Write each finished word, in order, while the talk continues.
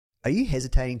Are you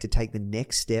hesitating to take the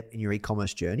next step in your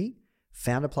e-commerce journey?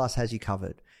 Founder Plus has you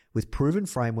covered. With proven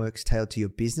frameworks tailored to your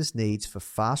business needs for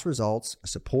fast results, a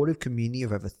supportive community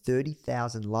of over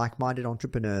 30,000 like-minded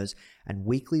entrepreneurs, and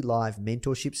weekly live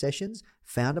mentorship sessions,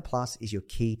 Founder Plus is your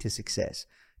key to success.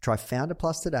 Try Founder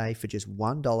Plus today for just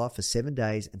 $1 for 7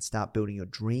 days and start building your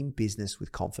dream business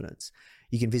with confidence.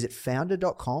 You can visit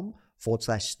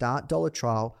founder.com/start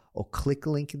 $1 or click the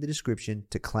link in the description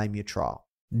to claim your trial.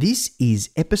 This is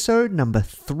episode number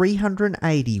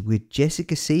 380 with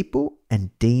Jessica Siepel and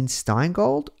Dean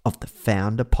Steingold of the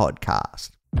Founder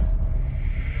Podcast.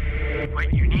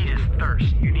 What you need is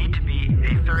thirst. You need to be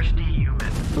a thirsty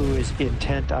human who is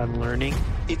intent on learning.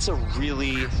 It's a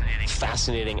really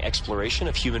fascinating exploration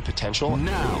of human potential.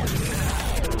 Now,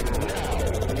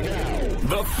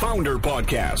 the Founder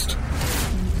Podcast.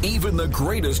 Even the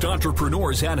greatest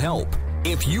entrepreneurs had help.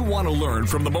 If you want to learn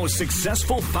from the most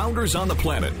successful founders on the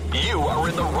planet, you are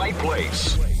in the right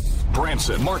place.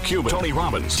 Branson, Mark Cuban, Tony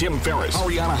Robbins, Tim Ferriss,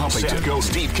 Ariana Huffington, Seth Godin,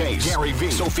 Steve Case, Gary Vee,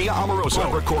 Sophia Amoruso,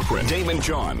 Robert Corcoran, Damon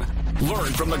John.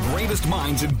 Learn from the greatest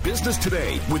minds in business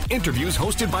today with interviews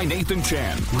hosted by Nathan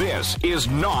Chan. This is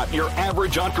not your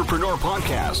average entrepreneur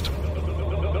podcast.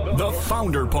 The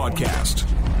Founder Podcast.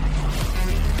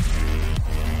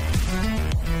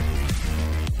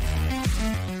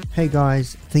 Hey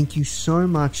guys, thank you so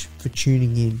much for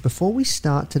tuning in. Before we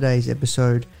start today's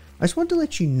episode, I just want to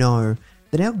let you know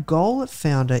that our goal at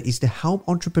Founder is to help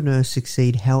entrepreneurs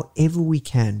succeed however we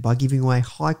can by giving away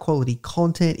high quality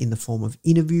content in the form of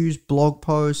interviews, blog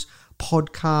posts,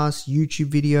 podcasts,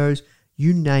 YouTube videos,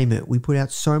 you name it. We put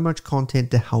out so much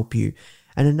content to help you.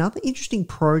 And another interesting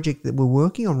project that we're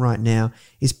working on right now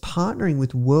is partnering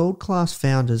with world-class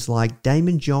founders like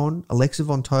Damon John, Alexa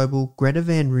Von Tobel, Greta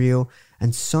Van Riel,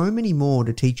 and so many more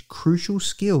to teach crucial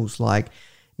skills like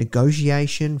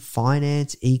negotiation,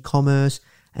 finance, e-commerce,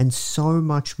 and so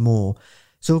much more.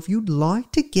 So if you'd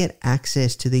like to get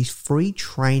access to these free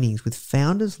trainings with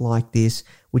founders like this,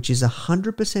 which is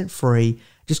 100% free,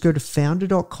 just go to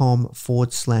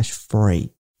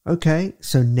founder.com/free. Okay,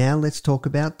 so now let's talk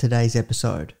about today's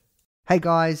episode. Hey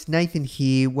guys, Nathan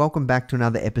here. Welcome back to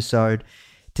another episode.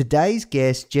 Today's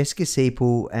guests, Jessica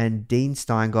Siepel and Dean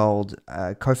Steingold,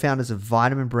 co-founders of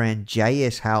vitamin brand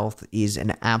JS Health, is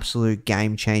an absolute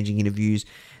game-changing interviews.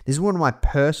 This is one of my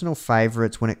personal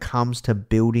favorites when it comes to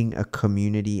building a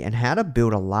community and how to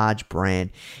build a large brand.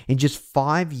 In just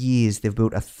 5 years, they've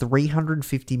built a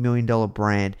 $350 million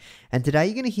brand. And today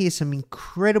you're going to hear some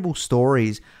incredible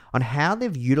stories on how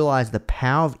they've utilized the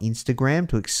power of Instagram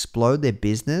to explode their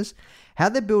business, how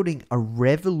they're building a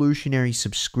revolutionary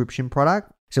subscription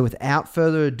product. So without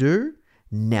further ado,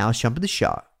 now let's jump into the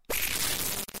show.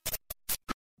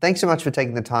 Thanks so much for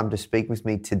taking the time to speak with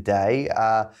me today.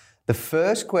 The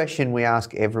first question we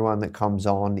ask everyone that comes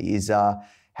on is, how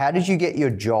did you get your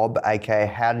job, aka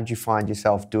how did you find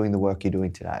yourself doing the work you're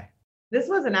doing today? This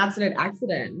was an absolute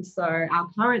accident. So our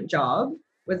current job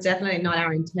was definitely not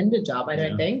our intended job, I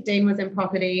don't think. Dean was in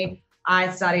property. I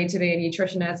studied to be a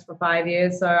nutritionist for 5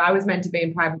 years. So I was meant to be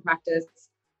in private practice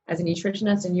as a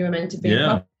nutritionist, and you were meant to be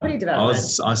in property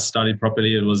development. I studied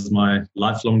property. It was my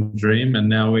lifelong dream, and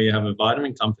now we have a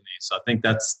vitamin company. So I think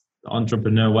that's the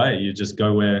entrepreneur way. You just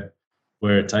go where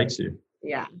it takes you.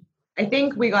 Yeah. I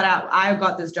think I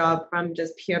got this job from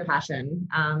just pure passion.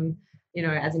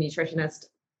 As a nutritionist,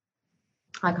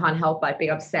 I can't help but be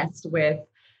obsessed with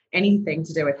anything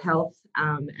to do with health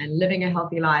and living a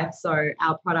healthy life. So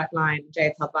our product line,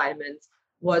 JS Health Vitamins,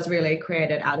 was really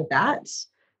created out of that.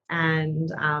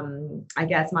 And I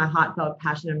guess my heartfelt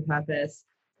passion and purpose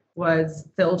was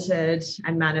filtered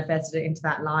and manifested into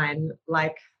that line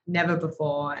like never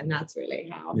before. And that's really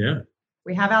how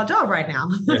we have our job right now.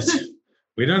 Yes.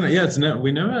 We don't know. Yeah,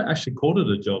 we never actually called it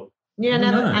a job. Yeah,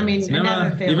 never. I mean, never,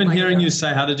 never feel even like hearing you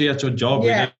say, "How did you get your job?"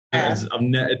 Yeah.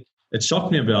 It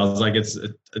shocked me a bit. I was like, it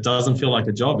doesn't feel like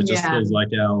a job. It just feels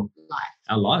like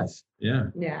our life.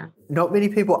 Yeah. Yeah. Not many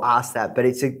people ask that, but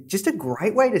it's just a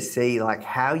great way to see like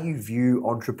how you view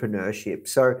entrepreneurship.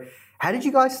 So how did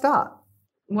you guys start?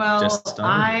 Well,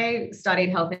 I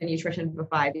studied health and nutrition for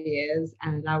 5 years,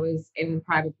 and I was in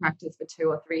private practice for 2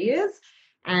 or 3 years.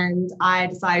 And I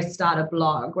decided to start a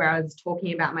blog where I was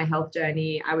talking about my health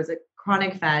journey. I was a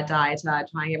chronic fad dieter,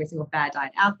 trying every single fad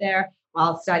diet out there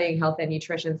while studying health and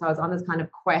nutrition. So I was on this kind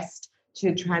of quest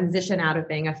to transition out of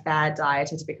being a fad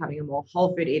dieter to becoming a more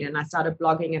whole food eater. And I started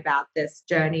blogging about this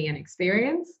journey and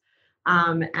experience.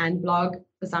 And blog,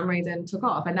 for some reason, took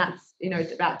off. And that's,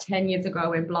 about 10 years ago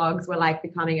when blogs were like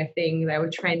becoming a thing. They were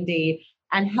trendy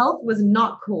and health was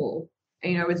not cool.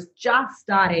 It was just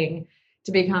starting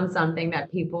to become something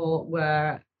that people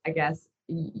were, I guess,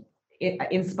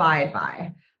 inspired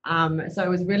by. So it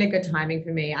was really good timing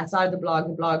for me. I started the blog.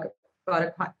 The blog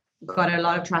got a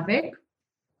lot of traffic,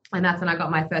 and that's when I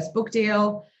got my first book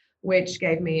deal, which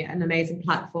gave me an amazing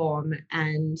platform,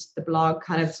 and the blog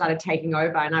kind of started taking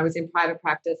over. And I was in private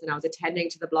practice and I was attending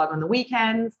to the blog on the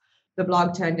weekends. The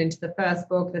blog turned into the first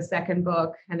book, the second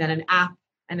book, and then an app,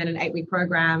 and then an 8-week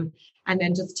program. And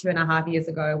then just 2.5 years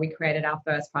ago, we created our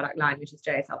first product line, which is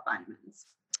JS Health Vitamins.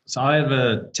 So I have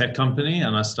a tech company,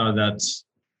 and I started that.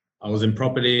 I was in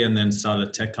property and then started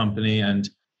a tech company. And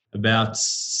about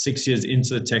 6 years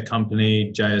into the tech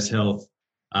company, JS Health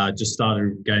just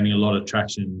started gaining a lot of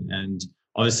traction. And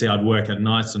obviously I'd work at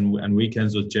nights and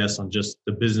weekends with Jess on just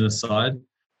the business side.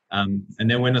 And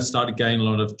then when I started gaining a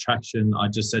lot of traction, I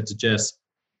just said to Jess,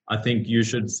 I think you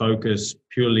should focus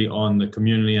purely on the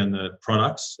community and the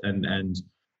products and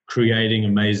creating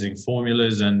amazing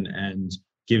formulas and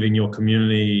giving your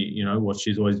community, you know, what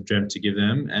she's always dreamt to give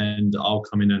them. And I'll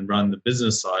come in and run the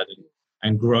business side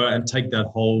and grow and take that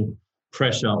whole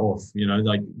pressure off. You know,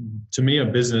 like to me, a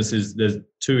business there's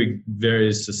two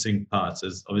very succinct parts.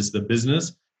 There's obviously the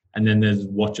business, and then there's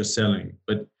what you're selling.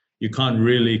 But you can't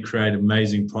really create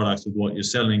amazing products with what you're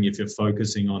selling if you're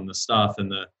focusing on the stuff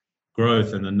and the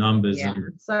growth and the numbers and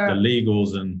the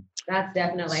legals. And that's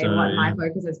definitely what my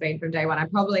focus has been from day one. I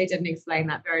probably didn't explain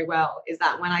that very well, is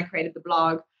that when I created the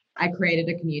blog, I created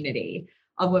a community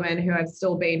of women who have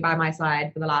still been by my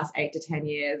side for the last 8 to 10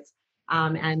 years.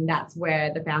 And that's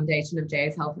where the foundation of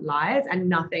JS Health lies, and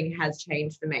nothing has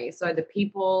changed for me. So the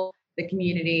people, the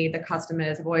community, the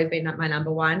customers have always been my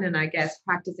number one. And I guess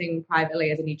practicing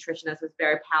privately as a nutritionist was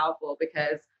very powerful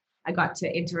because I got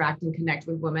to interact and connect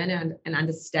with women and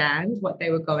understand what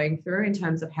they were going through in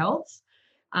terms of health.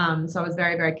 So I was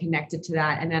very, very connected to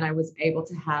that. And then I was able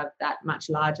to have that much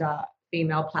larger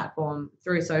female platform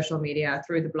through social media,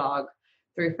 through the blog,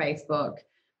 through Facebook.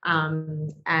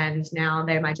 And now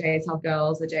they're my JS Health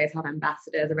girls, the JS Health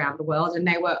ambassadors around the world. And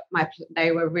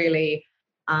they were really,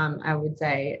 I would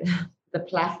say, the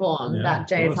platform that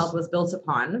JS Health was built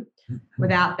upon.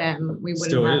 Without them, we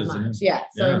wouldn't have much.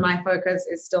 So my focus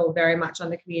is still very much on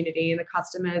the community and the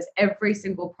customers. Every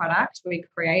single product we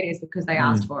create is because they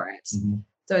asked for it. Mm-hmm.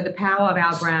 So the power of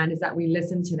our brand is that we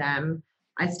listen to them.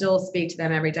 I still speak to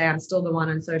them every day. I'm still the one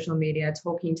on social media,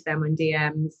 talking to them on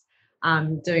DMs,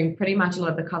 doing pretty much a lot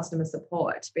of the customer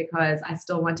support, because I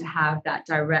still want to have that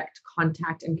direct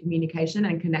contact and communication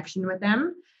and connection with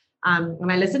them. When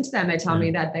I listen to them, they tell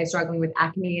me that they're struggling with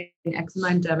acne and eczema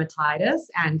and dermatitis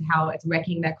and how it's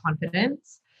wrecking their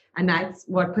confidence. And that's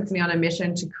what puts me on a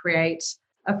mission to create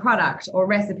a product or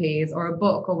recipes or a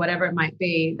book or whatever it might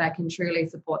be that can truly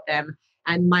support them.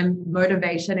 And my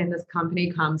motivation in this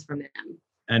company comes from them.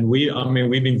 And we've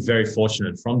been very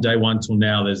fortunate. From day one till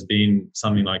now, there's been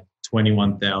something like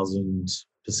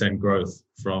 21,000% growth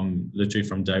from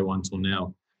day one till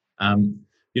now.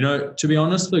 You know, to be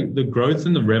honest, the growth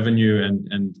in the revenue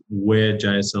and where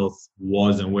JS Health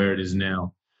was and where it is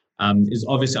now is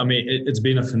obviously, it's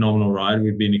been a phenomenal ride.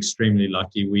 We've been extremely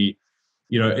lucky.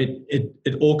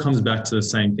 It all comes back to the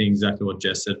same thing, exactly what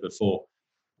Jess said before.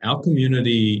 Our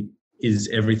community is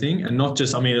everything, and not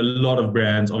just, a lot of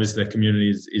brands, obviously their community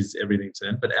is everything to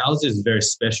them, but ours is very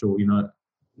special. You know,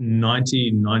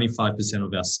 95%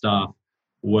 of our staff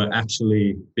were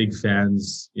actually big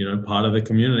fans, you know, part of the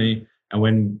community.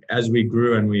 And as we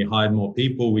grew and we hired more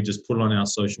people, we just put it on our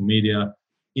social media,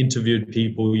 interviewed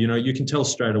people. You know, you can tell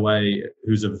straight away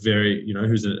who's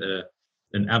an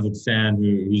avid fan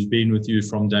who's been with you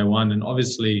from day one. And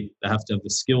obviously they have to have the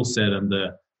skill set and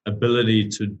the ability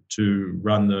to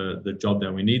run the job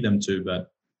that we need them to.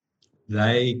 But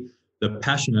the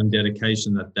passion and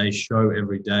dedication that they show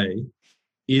every day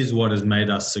is what has made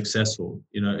us successful.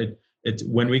 You know, it's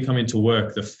when we come into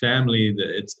work, the family,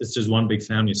 it's just one big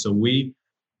family. So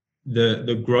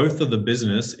the growth of the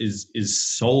business is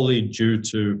solely due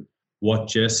to what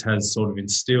Jess has sort of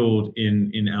instilled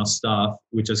in our staff,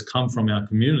 which has come from our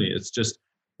community. It's just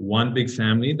one big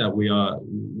family that we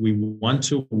want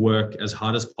to work as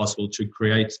hard as possible to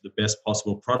create the best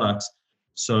possible products,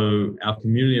 so our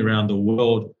community around the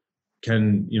world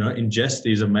can, you know, ingest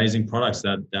these amazing products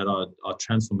that are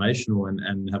transformational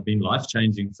and have been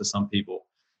life-changing for some people.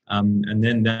 And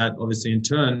then that obviously in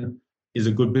turn is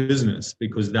a good business,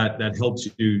 because that helps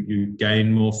you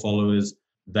gain more followers.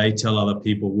 They tell other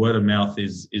people. Word of mouth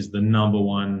is the number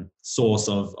one source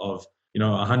of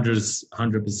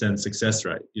 100% success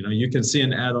rate. You know, you can see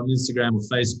an ad on Instagram or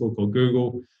Facebook or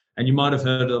Google, and you might have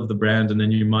heard of the brand and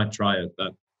then you might try it.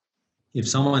 But if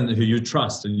someone who you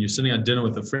trust and you're sitting at dinner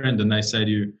with a friend and they say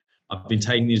to you, I've been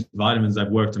taking these vitamins, they've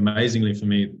worked amazingly for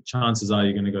me, chances are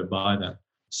you're going to go buy them.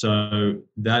 So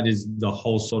that is the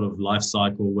whole sort of life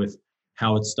cycle with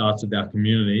how it starts with our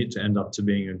community to end up to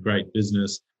being a great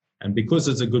business. And because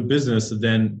it's a good business, it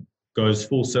then goes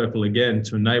full circle again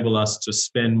to enable us to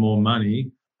spend more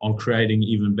money on creating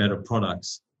even better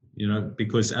products.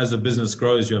 Because as the business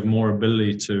grows, you have more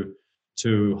ability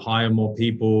to hire more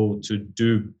people, to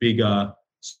do bigger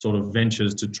sort of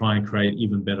ventures to try and create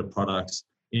even better products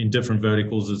in different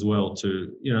verticals as well.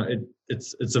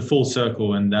 It's a full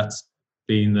circle, and that's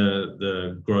been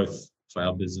the growth for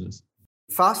our business.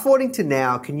 Fast forwarding to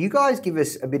now, can you guys give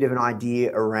us a bit of an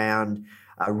idea around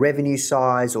revenue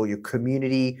size or your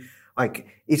community? Like,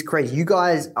 it's crazy. You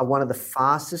guys are one of the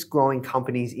fastest growing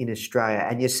companies in Australia,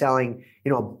 and you're selling,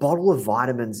 a bottle of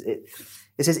vitamins. It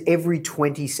says every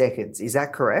 20 seconds. Is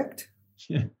that correct?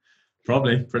 Yeah,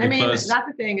 probably pretty close. That's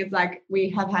the thing. It's like we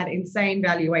have had insane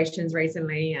valuations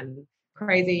recently and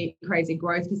crazy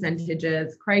growth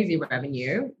percentages, crazy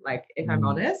revenue, like if I'm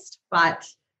honest. But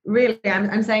really,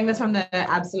 I'm saying this from the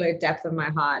absolute depth of my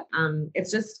heart.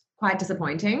 It's just quite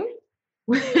disappointing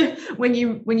when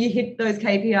you hit those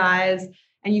KPIs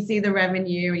and you see the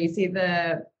revenue and you see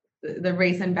the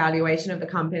recent valuation of the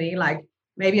company. Like,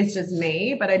 maybe it's just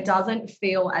me, but it doesn't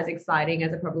feel as exciting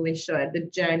as it probably should. The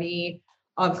journey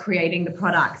of creating the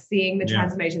product, seeing the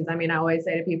transformations. I always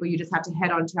say to people, you just have to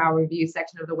head on to our review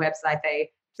section of the website.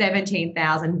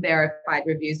 17,000 verified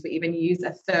reviews. We even use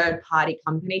a third-party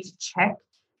company to check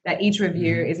that each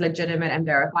review is legitimate and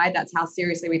verified. That's how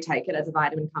seriously we take it as a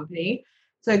vitamin company.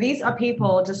 So these are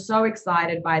people just so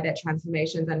excited by their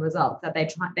transformations and results that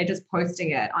they're just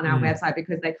posting it on our website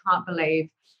because they can't believe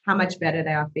how much better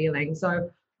they are feeling. So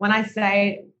when I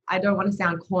say, I don't want to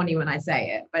sound corny when I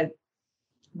say it, but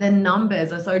the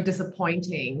numbers are so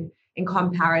disappointing in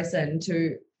comparison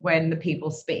to when the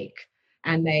people speak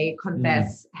and they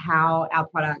confess how our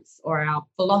products or our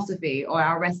philosophy or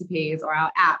our recipes or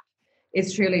our app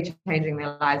is truly changing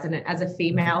their lives. And as a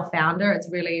female founder, it's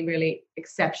really, really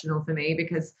exceptional for me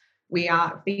because we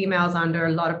are females under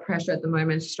a lot of pressure at the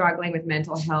moment, struggling with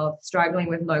mental health, struggling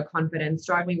with low confidence,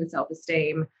 struggling with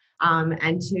self-esteem,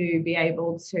 and to be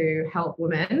able to help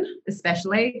women,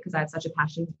 especially because I have such a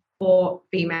passion for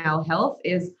female health,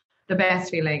 is the best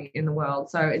feeling in the world.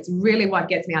 So it's really what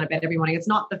gets me out of bed every morning. It's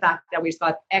not the fact that we've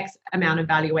got X amount of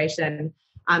valuation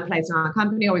placed in our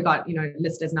company, or we got,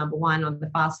 listed as number one on the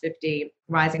Fast 50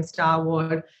 Rising Star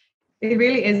Award. It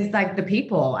really is like the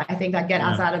people, I think, that get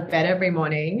us out of bed every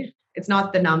morning. It's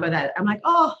not the number that I'm like,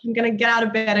 oh, I'm going to get out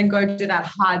of bed and go do that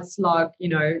hard slog,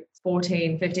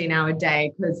 14, 15-hour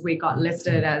day because we got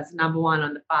listed as number one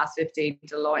on the Fast 50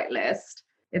 Deloitte list.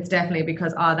 It's definitely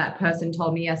because, that person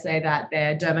told me yesterday that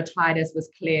their dermatitis was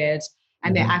cleared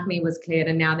and their acne was cleared,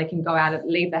 and now they can go out and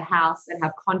leave the house and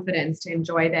have confidence to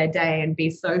enjoy their day and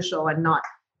be social and not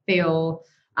feel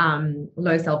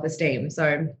low self-esteem.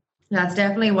 So that's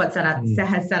definitely what has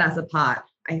set us apart,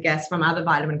 I guess, from other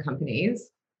vitamin companies.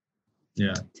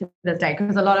 Yeah. To this day,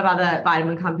 because a lot of other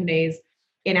vitamin companies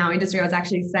in our industry, I was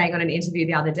actually saying on an interview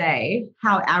the other day,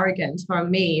 how arrogant for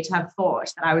me to have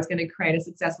thought that I was going to create a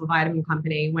successful vitamin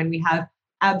company when we have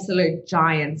absolute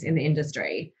giants in the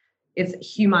industry. It's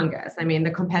humongous.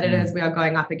 The competitors we are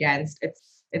going up against,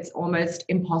 it's almost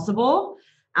impossible.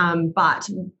 But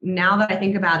now that I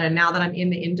think about it, now that I'm in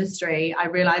the industry, I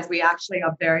realize we actually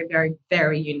are very, very,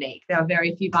 very unique. There are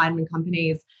very few vitamin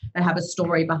companies that have a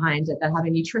story behind it, that have a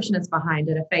nutritionist behind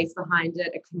it, a face behind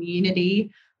it, a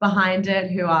community behind it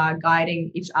who are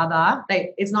guiding each other.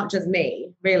 It's not just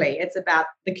me, really. It's about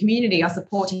the community are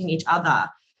supporting each other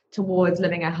towards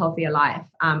living a healthier life.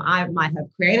 I might have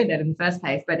created it in the first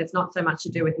place, but it's not so much to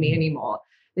do with me anymore.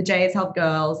 The JS Health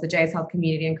girls, the JS Health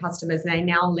community and customers, they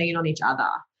now lean on each other.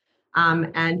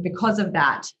 And because of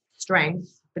that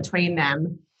strength between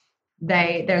them,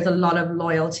 there's a lot of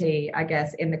loyalty, I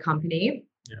guess, in the company.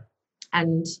 Yeah.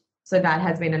 And so that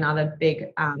has been another big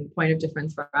point of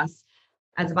difference for us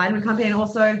as a vitamin company. And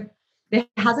also, there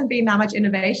hasn't been that much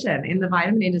innovation in the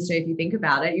vitamin industry. If you think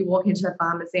about it, you walk into a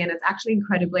pharmacy and it's actually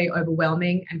incredibly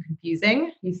overwhelming and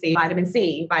confusing. You see vitamin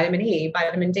C, vitamin E,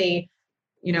 vitamin D,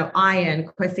 iron,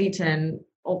 quercetin,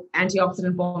 or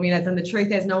antioxidant formulas. And the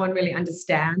truth is no one really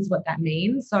understands what that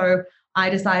means. So I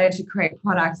decided to create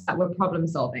products that were problem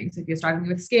solving. So if you're struggling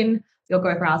with skin, you'll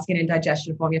go for our skin and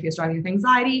digestion formula. If you're struggling with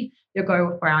anxiety, you'll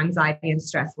go for our anxiety and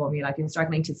stress formula. If you're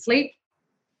struggling to sleep,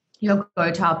 you'll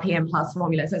go to our PM Plus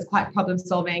formula. So it's quite problem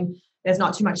solving. There's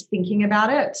not too much thinking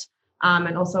about it.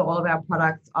 And also all of our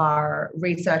products are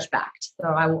research backed. So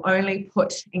I will only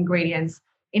put ingredients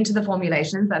into the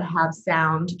formulations that have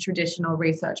sound traditional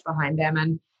research behind them.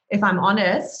 And if I'm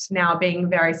honest, now being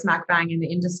very smack bang in the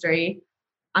industry,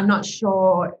 I'm not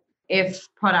sure if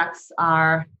products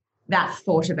are that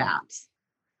thought about.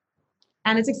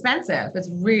 And it's expensive. It's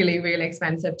really, really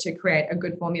expensive to create a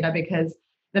good formula, because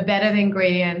the better the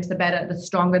ingredient, the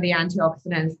stronger the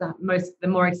antioxidants, the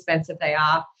more expensive they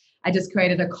are. I just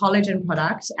created a collagen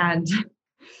product, and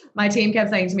my team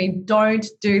kept saying to me, don't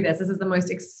do this. This is the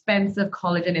most expensive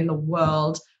collagen in the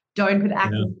world. Don't put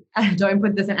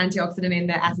this antioxidant in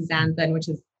there, astaxanthin, which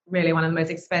is really one of the most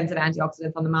expensive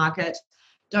antioxidants on the market.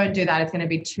 Don't do that. It's going to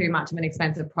be too much of an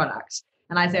expensive product.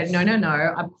 And I said,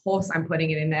 no. Of course I'm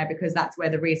putting it in there, because that's where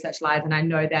the research lies. And I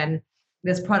know then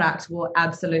this product will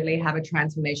absolutely have a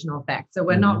transformational effect. So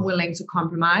we're not willing to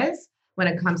compromise when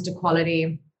it comes to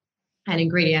quality and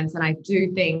ingredients. And I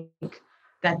do think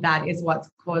that is what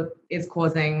is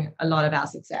causing a lot of our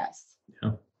success.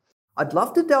 Yeah. I'd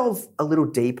love to delve a little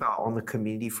deeper on the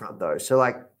community front though. So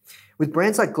like with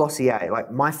brands like Glossier,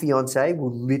 like my fiance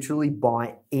will literally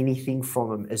buy anything from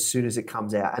them as soon as it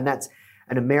comes out. And that's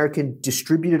an American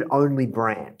distributed only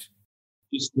brand.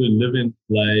 Used to live in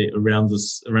LA around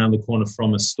the corner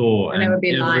from a store, and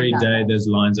every day there's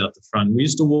lines out the front. We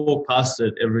used to walk past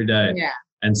it every day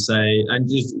and say, and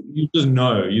you just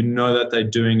know that they're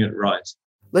doing it right.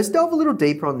 Let's delve a little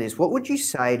deeper on this. What would you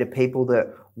say to people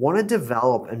that want to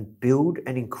develop and build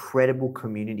an incredible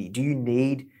community? Do you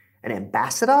need an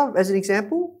ambassador as an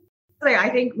example? I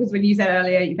think was when you said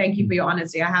earlier, thank you for your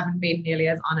honesty. I haven't been nearly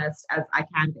as honest as I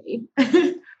can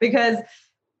be because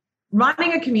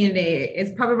running a community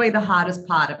is probably the hardest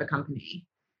part of a company.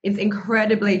 It's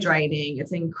incredibly draining,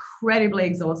 it's incredibly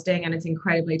exhausting, and it's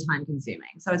incredibly time consuming.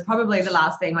 So it's probably the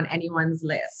last thing on anyone's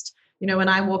list. You know, when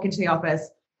I walk into the office,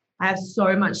 I have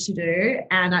so much to do.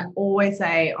 And I always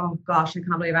say, oh gosh, I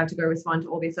can't believe I have to go respond to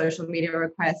all these social media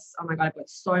requests. Oh my God, I've got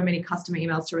so many customer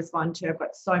emails to respond to. I've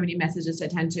got so many messages to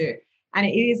attend to. And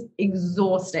it is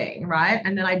exhausting, right?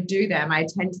 And then I do them, I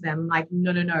attend to them. I'm like,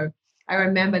 no. I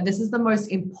remember this is the most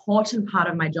important part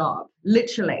of my job.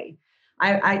 Literally,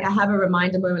 I have a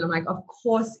reminder moment. I'm like, of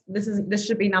course, this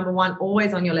should be number one,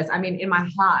 always on your list. I mean, in my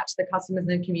heart, the customers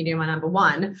in the community are my number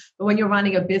one. But when you're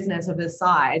running a business of this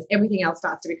size, everything else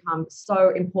starts to become so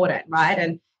important, right?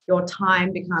 And your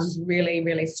time becomes really,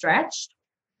 really stretched.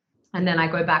 And then I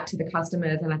go back to the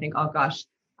customers and I think, oh gosh,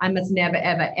 I must never,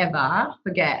 ever, ever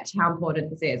forget how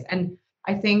important this is. And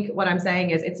I think what I'm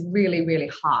saying is it's really, really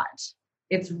hard.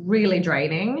 It's really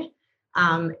draining.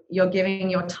 You're giving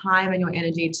your time and your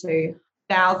energy to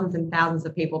thousands and thousands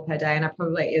of people per day. And that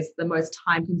probably is the most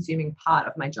time consuming part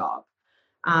of my job.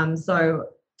 So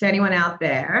to anyone out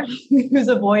there who's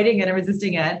avoiding it and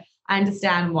resisting it, I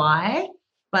understand why.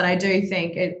 But I do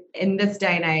think in this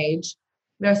day and age,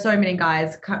 there are so many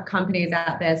companies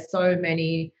out there, so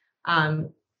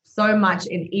much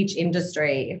in each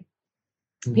industry.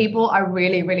 People are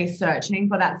really, really searching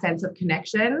for that sense of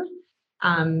connection.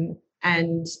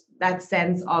 And that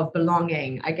sense of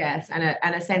belonging, I guess, and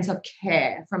a sense of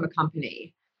care from a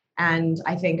company. And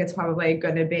I think it's probably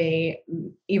going to be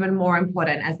even more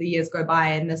important as the years go by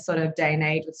in this sort of day and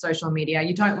age with social media.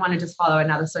 You don't want to just follow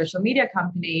another social media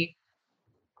company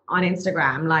on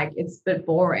Instagram. Like, it's a bit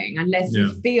boring unless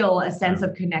you feel a sense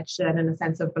of connection and a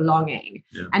sense of belonging.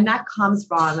 Yeah. And that comes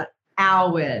from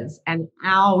hours and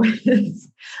hours.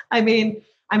 I mean,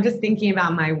 I'm just thinking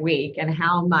about my week and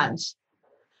how much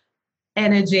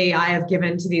energy I have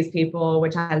given to these people,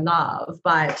 which I love,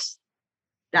 but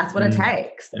that's what it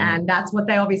takes. Yeah. And that's what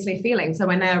they're obviously feeling. So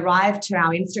when they arrive to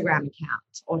our Instagram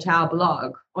account or to our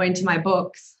blog or into my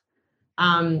books,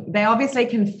 they obviously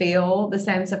can feel the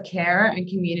sense of care and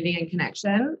community and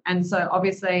connection. And so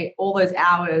obviously all those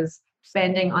hours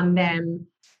spending on them,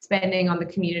 spending on the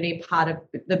community part of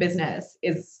the business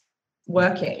is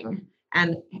working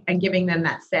and giving them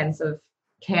that sense of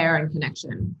care and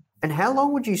connection. And how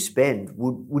long would you spend?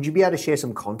 Would you be able to share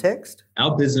some context?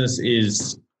 Our business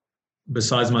is,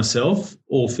 besides myself,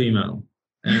 all female.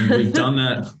 And we've done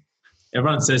that.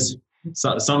 Everyone says,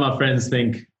 some of my friends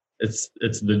think it's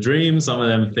the dream. Some of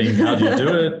them think, how do you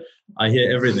do it? I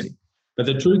hear everything. But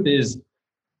the truth is,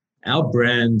 our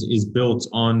brand is built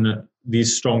on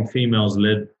these strong females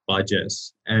led by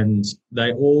Jess. And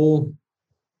they all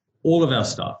of our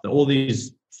staff, they're all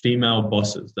these female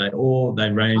bosses. They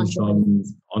range from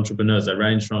entrepreneurs. They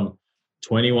range from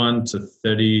 21 to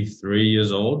 33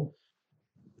 years old.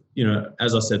 You know,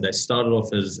 as I said, they started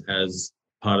off as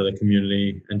part of the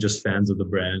community and just fans of the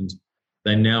brand.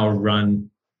 They now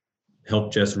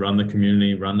help Jess run the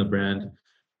community, run the brand.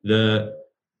 The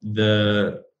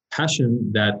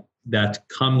passion that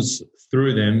comes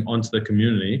through them onto the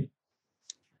community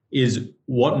is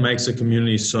what makes a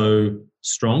community so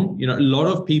strong. You know, a lot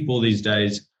of people these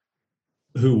days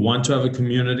who want to have a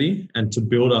community and to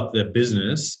build up their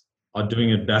business are doing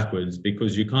it backwards,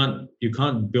 because you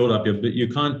can't build up you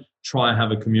can't try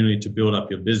have a community to build up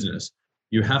your business.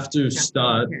 You have to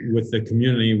start with the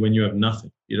community when you have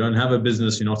nothing. You don't have a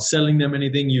business. You're not selling them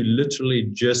anything. You literally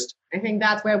just. I think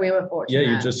that's where we were fortunate.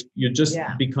 Yeah, you just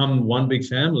become one big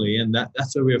family, and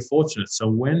that's where we were fortunate. So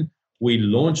when we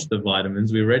launched the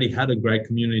vitamins, we already had a great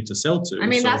community to sell to. I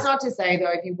mean, that's not to say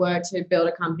though, if you were to build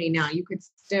a company now, you could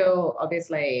still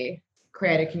obviously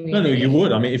create a community. No, you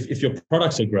would. I mean, if your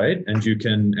products are great and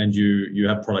you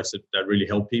have products that really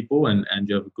help people and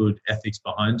you have good ethics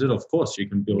behind it, of course you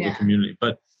can build a community.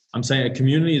 But I'm saying a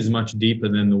community is much deeper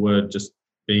than the word just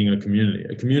being a community.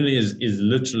 A community is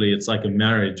literally, it's like a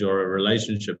marriage or a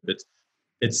relationship.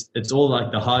 It's all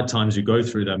like the hard times you go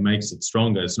through that makes it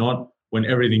stronger. It's not when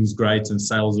everything's great and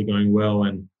sales are going well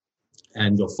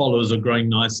and your followers are growing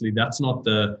nicely. That's not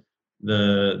the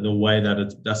way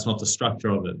that's not the structure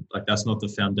of it. Like, that's not the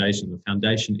foundation. The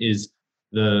foundation is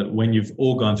when you've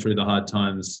all gone through the hard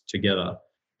times together.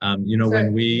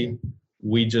 When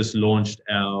we just launched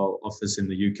our office in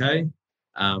the UK.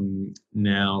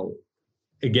 Now,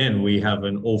 again, we have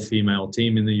an all-female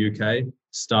team in the UK.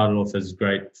 Started off as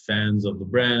great fans of the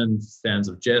brand, fans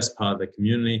of Jess, part of the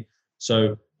community.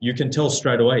 So you can tell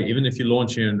straight away, even if you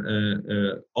launch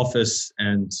an office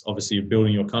and obviously you're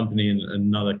building your company in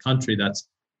another country that's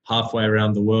halfway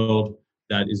around the world,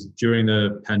 that is during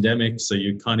the pandemic, so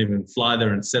you can't even fly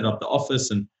there and set up the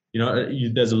office. And,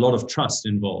 there's a lot of trust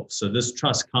involved. So this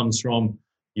trust comes from,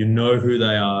 who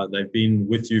they are. They've been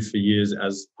with you for years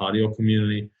as part of your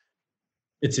community.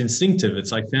 It's instinctive.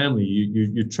 It's like family.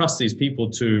 You trust these people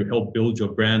to help build your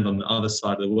brand on the other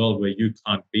side of the world where you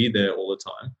can't be there all the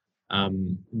time.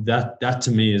 That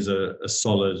to me is a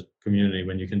solid community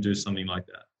when you can do something like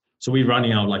that. So we're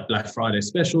running our like Black Friday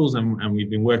specials, and we've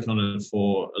been working on it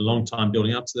for a long time,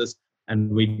 building up to this.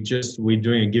 And we're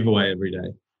doing a giveaway every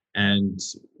day. And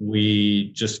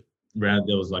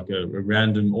there was like a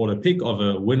random order pick of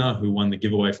a winner who won the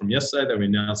giveaway from yesterday that we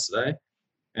announced today.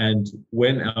 And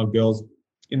when our girls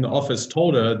in the office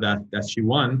told her that she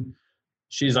won,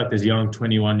 she's like this young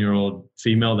 21-year-old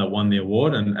female that won the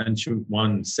award, and she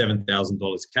won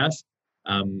 $7,000 cash.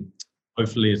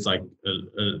 Hopefully it's like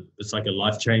a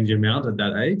life-changing amount at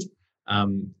that age.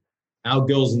 Our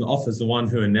girls in the office, the one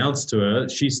who announced to her,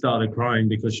 she started crying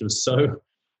because she was so,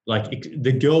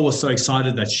 the girl was so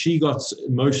excited that she got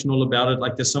emotional about it.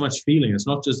 Like, there's so much feeling. It's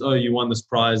not just, oh, you won this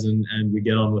prize and we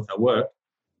get on with our work.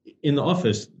 In the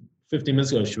office 15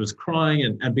 minutes ago, she was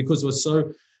crying, and because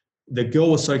the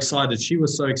girl was so excited, she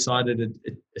was so excited.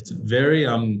 It's very,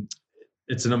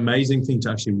 it's an amazing thing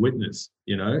to actually witness,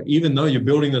 even though you're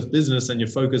building this business and you're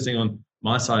focusing on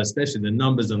my side, especially the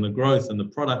numbers and the growth and the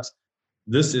products.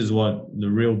 This is what the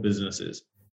real business is.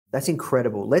 That's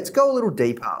incredible. Let's go a little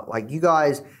deeper. Like, you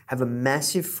guys have a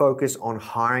massive focus on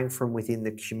hiring from within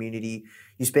the community.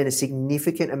 You spend a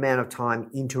significant amount of time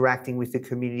interacting with the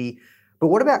community. But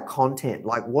what about content?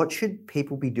 Like, what should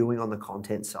people be doing on the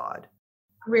content side?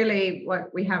 Really,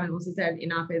 what we haven't also said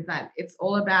enough is that it's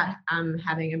all about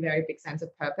having a very big sense of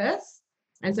purpose.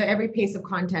 And so every piece of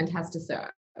content has to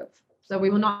serve. So we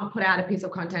will not put out a piece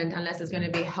of content unless it's going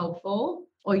to be helpful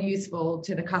or useful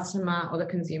to the customer or the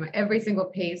consumer. Every single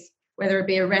piece, whether it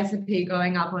be a recipe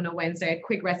going up on a Wednesday, a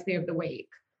quick recipe of the week,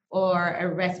 or a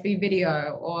recipe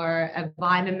video, or a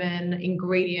vitamin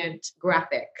ingredient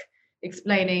graphic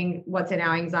explaining what's in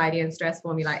our anxiety and stress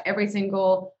formula, every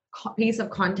single piece of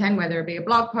content, whether it be a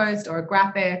blog post or a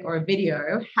graphic or a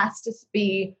video, has to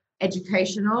be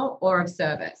educational or of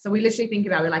service. So we literally think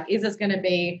about it like, is this going to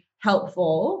be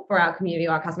helpful for our community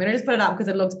or our customer? We don't just put it up because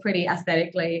it looks pretty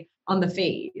aesthetically on the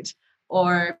feed,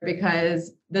 or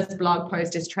because this blog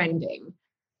post is trending,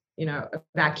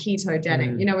 about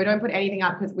ketogenic. We don't put anything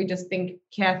up because we just think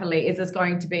carefully, is this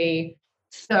going to be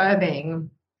serving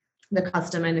the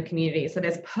customer and the community? So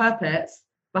there's purpose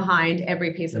behind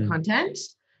every piece of content,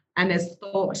 and there's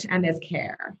thought and there's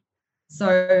care.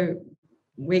 So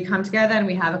we come together and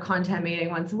we have a content meeting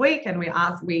once a week, and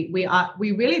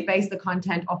we really base the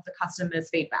content off the customer's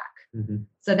feedback. Mm-hmm.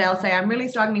 So they'll say, I'm really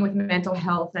struggling with mental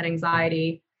health and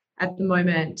anxiety at the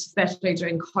moment, especially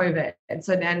during COVID. And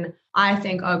so then I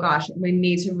think, oh gosh, we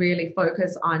need to really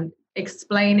focus on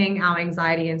explaining our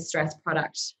anxiety and stress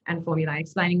product and formula,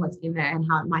 explaining what's in there and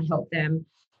how it might help them.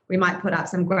 We might put up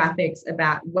some graphics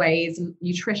about ways,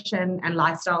 nutrition and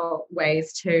lifestyle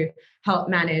ways to help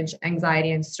manage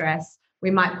anxiety and stress. We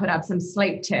might put up some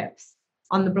sleep tips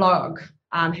on the blog,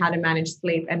 how to manage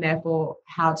sleep and therefore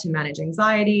how to manage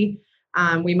anxiety.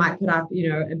 We might put up,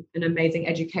 an amazing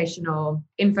educational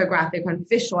infographic on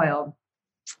fish oil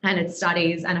and its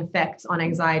studies and effects on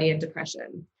anxiety and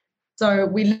depression. So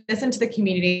we listen to the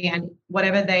community, and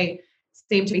whatever they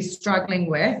seem to be struggling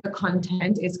with, the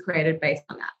content is created based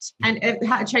on that. And it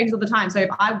changes all the time. So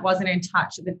if I wasn't in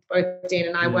touch with both Dean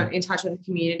and I weren't in touch with the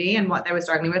community and what they were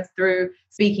struggling with, through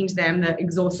speaking to them, the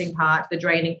exhausting part, the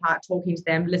draining part, talking to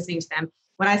them, listening to them.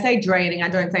 When I say draining, I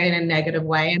don't say it in a negative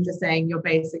way. I'm just saying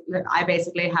I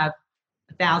basically have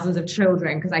thousands of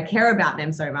children because I care about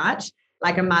them so much.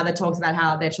 Like a mother talks about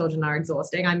how their children are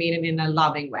exhausting. I mean it in a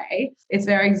loving way. It's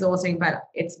very exhausting, but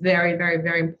it's very, very,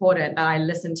 very important that I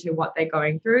listen to what they're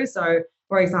going through. So,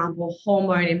 for example,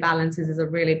 hormone imbalances is a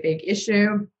really big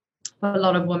issue for a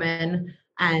lot of women.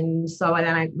 And so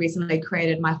then I recently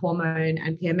created my hormone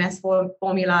and PMS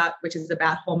formula, which is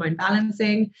about hormone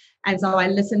balancing. And so I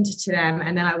listened to them,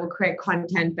 and then I will create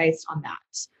content based on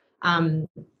that.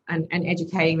 And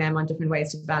educating them on different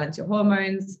ways to balance your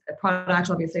hormones, a product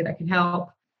obviously that can help,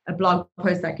 a blog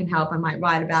post that can help. I might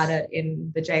write about it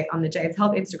on the JS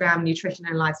Health Instagram, nutrition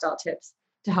and lifestyle tips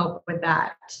to help with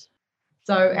that.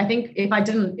 So I think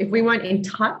if we weren't in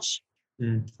touch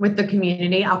with the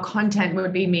community, our content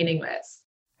would be meaningless.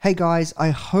 Hey guys, I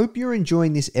hope you're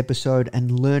enjoying this episode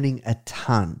and learning a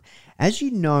ton. As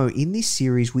you know, in this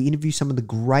series, we interview some of the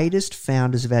greatest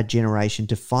founders of our generation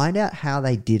to find out how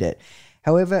they did it.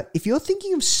 However, if you're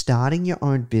thinking of starting your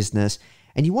own business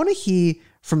and you want to hear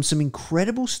from some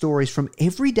incredible stories from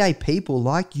everyday people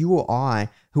like you or I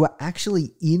who are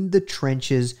actually in the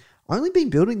trenches, only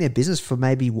been building their business for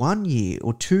maybe 1 year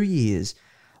or 2 years,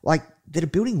 like that are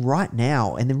building right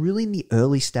now and they're really in the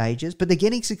early stages, but they're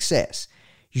getting success,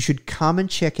 you should come and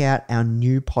check out our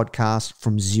new podcast,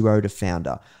 From Zero to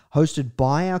Founder, hosted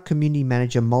by our community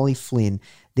manager, Molly Flynn.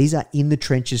 These are in the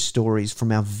trenches stories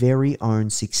from our very own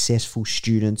successful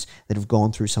students that have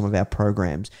gone through some of our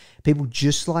programs. People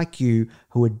just like you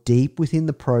who are deep within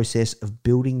the process of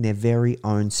building their very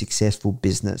own successful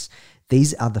business.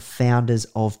 These are the founders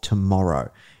of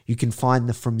tomorrow. You can find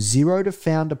the From Zero to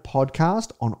Founder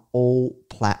podcast on all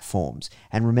platforms.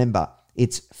 And remember,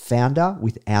 it's founder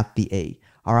without the E.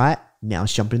 All right, now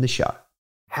let's jump in the show.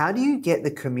 How do you get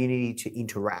the community to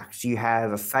interact? Do you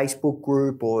have a Facebook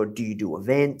group or do you do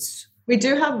events? We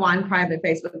do have one private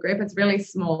Facebook group. It's really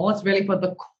small. It's really for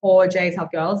the core JS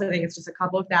Health girls. I think it's just a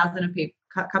couple of thousand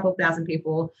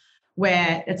people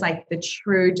where it's like the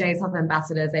true JS Health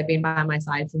ambassadors. They've been by my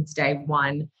side since day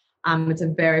one. It's a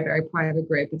very, very private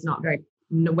group. It's not very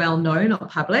well known or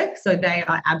public. So they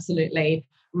are absolutely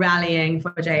rallying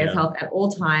for JS Health at all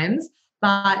times.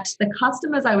 But the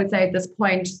customers, I would say at this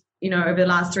point, over the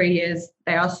last 3 years,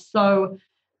 they are so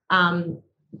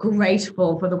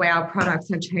grateful for the way our products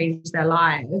have changed their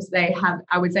lives.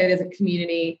 I would say there's a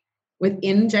community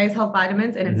within JS Health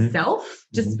Vitamins in itself,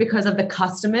 just because of the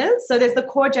customers. So there's the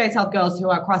core JS Health girls who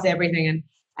are across everything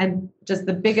and just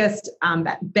the biggest,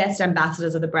 best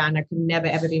ambassadors of the brand. I could never,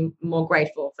 ever be more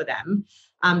grateful for them.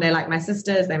 They're like my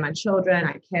sisters, they're my children.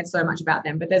 I care so much about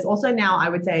them. But there's also now, I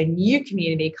would say, a new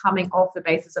community coming off the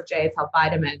basis of JS Health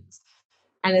Vitamins.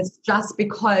 And it's just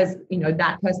because,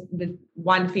 that person, the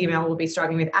one female will be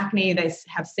struggling with acne. They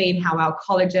have seen how our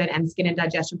collagen and skin and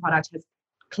digestion product has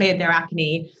cleared their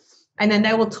acne. And then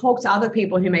they will talk to other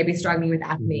people who may be struggling with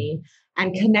acne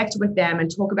and connect with them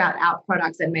and talk about our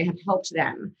products that may have helped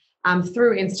them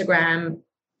through Instagram,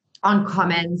 on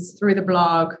comments, through the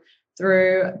blog,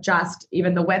 through just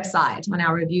even the website on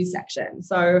our review section.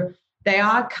 So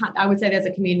I would say there's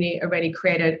a community already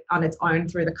created on its own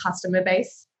through the customer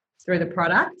base, through the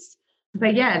products.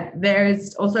 But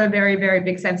there's also a very, very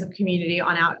big sense of community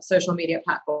on our social media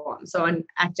platform. So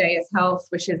at JS Health,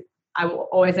 which is, I will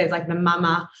always say, is like the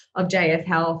mama of JS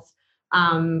Health,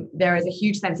 there is a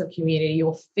huge sense of community.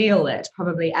 You'll feel it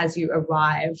probably as you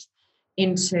arrive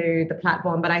into the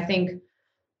platform. But I think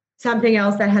something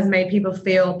else that has made people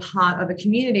feel part of a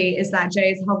community is that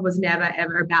JS Health was never,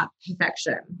 ever about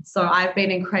perfection. So I've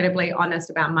been incredibly honest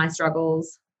about my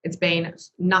struggles. It's been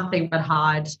nothing but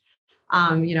hard.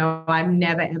 I've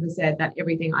never, ever said that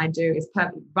everything I do is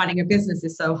perfect. Running a business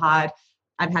is so hard.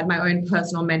 I've had my own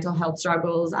personal mental health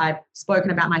struggles. I've spoken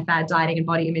about my fad dieting and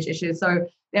body image issues. So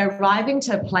they're arriving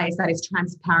to a place that is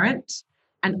transparent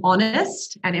and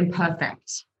honest and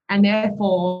imperfect. And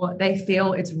therefore, they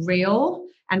feel it's real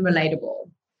and relatable.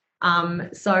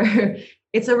 So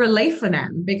it's a relief for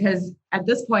them because at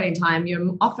this point in time,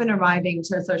 you're often arriving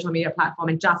to a social media platform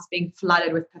and just being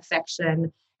flooded with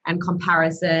perfection and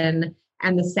comparison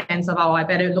and the sense of, I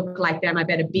better look like them, I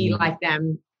better be like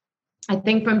them. I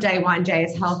think from day one,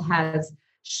 JS Health has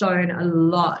shown a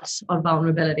lot of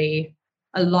vulnerability,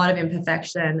 a lot of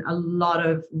imperfection, a lot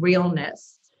of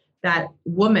realness. that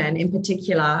women in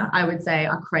particular, I would say,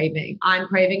 are craving. I'm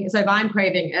craving. So if I'm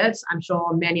craving it, I'm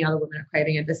sure many other women are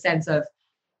craving it, the sense of,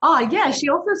 oh yeah, she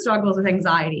also struggles with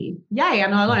anxiety. Yay,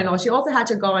 I'm not alone. Or she also had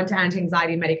to go onto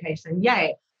anti-anxiety medication.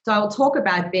 Yay. So I'll talk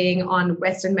about being on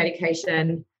Western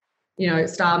medication,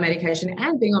 style medication,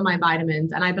 and being on my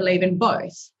vitamins. And I believe in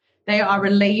both. They are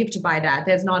relieved by that.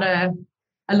 There's not a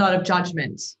lot of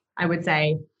judgment, I would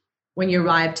say, when you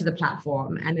arrive to the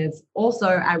platform. And there's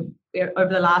also,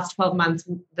 over the last 12 months,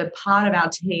 the part of our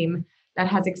team that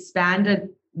has expanded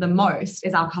the most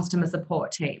is our customer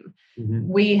support team. Mm-hmm.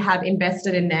 We have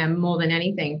invested in them more than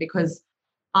anything because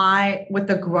with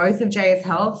the growth of JS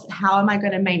Health, how am I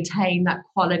going to maintain that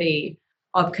quality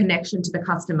of connection to the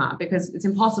customer? Because it's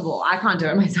impossible. I can't do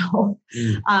it myself.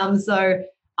 So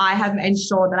I have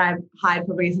ensured that I've hired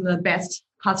probably some of the best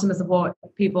customer support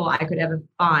people I could ever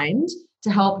find to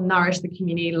help nourish the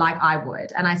community like I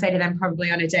would. And I say to them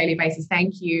probably on a daily basis,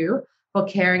 thank you for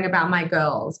caring about my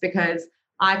girls, because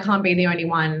I can't be the only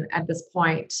one at this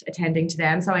point attending to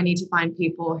them. So I need to find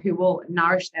people who will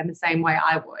nourish them the same way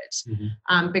I would.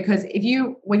 Mm-hmm. Because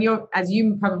as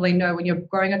you probably know, when you're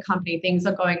growing a company, things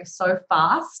are going so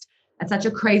fast at such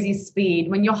a crazy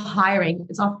speed. When you're hiring,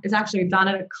 it's actually done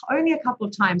it only a couple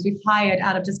of times. We've hired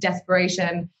out of just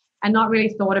desperation and not really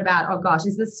thought about, oh gosh,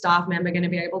 is this staff member going to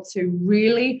be able to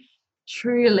really,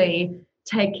 truly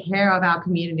take care of our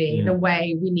community the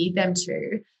way we need them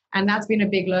to? And that's been a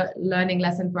big learning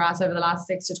lesson for us over the last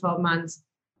 6 to 12 months.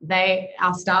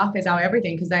 Our staff is our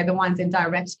everything, because they're the ones in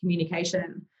direct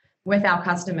communication with our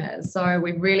customers. So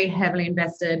we've really heavily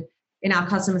invested in our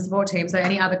customer support team. So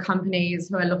any other companies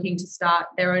who are looking to start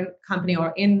their own company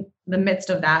or in the midst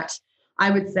of that,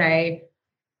 I would say,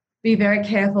 be very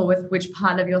careful with which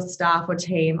part of your staff or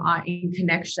team are in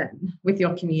connection with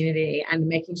your community and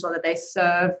making sure that they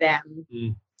serve them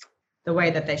the way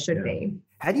that they should be.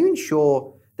 How do you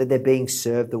ensure that they're being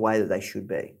served the way that they should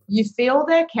be? You feel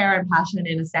their care and passion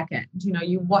in a second.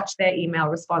 You watch their email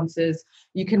responses.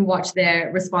 You can watch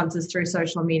their responses through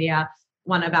social media.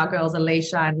 One of our girls,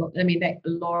 Alicia, and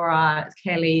Laura,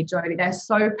 Kelly, Jody, they're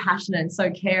so passionate and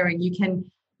so caring. You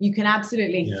can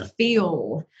absolutely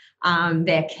feel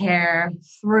their care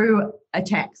through a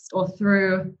text or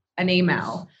through an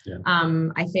email.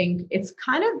 I think it's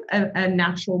kind of a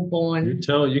natural born.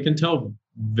 You can tell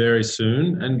very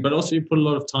soon, but also you put a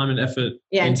lot of time and effort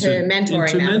into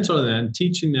mentoring them and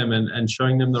teaching them and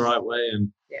showing them the right way,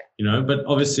 and but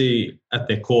obviously at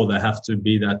their core they have to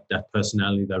be that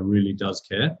personality that really does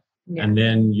care, and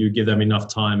then you give them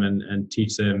enough time and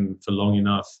teach them for long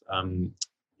enough,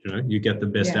 you get the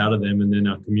best out of them, and then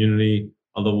our community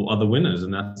are the winners,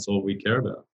 and that's all we care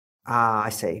about. I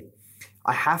see.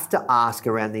 I have to ask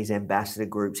around these ambassador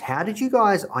groups, how did you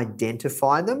guys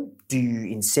identify them? Do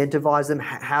you incentivize them?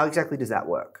 How exactly does that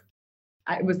work?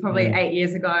 It was probably 8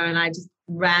 years ago, and I just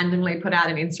randomly put out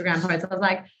an Instagram post. I was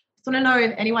like, just want to know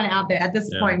if anyone out there, at this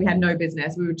point we had no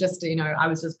business. We were just, I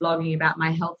was just blogging about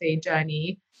my healthy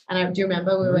journey. And I do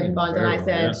remember we were in Bond and I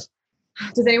said,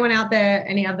 does anyone out there,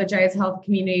 any of the JS Health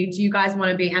community, do you guys want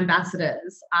to be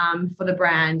ambassadors for the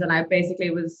brand? And I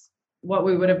basically was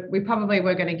we probably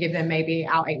were going to give them maybe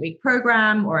our 8-week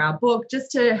program or our book,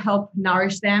 just to help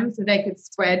nourish them so they could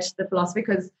spread the philosophy.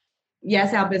 Because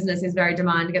yes, our business is very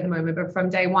demanding at the moment, but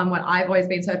from day one, what I've always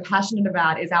been so passionate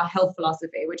about is our health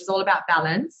philosophy, which is all about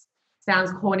balance.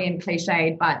 Sounds corny and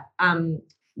cliched, but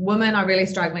women are really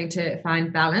struggling to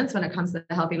find balance when it comes to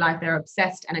the healthy life. They're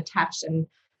obsessed and attached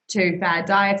to fad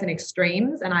diets and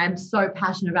extremes. And I am so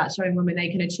passionate about showing women they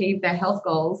can achieve their health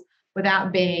goals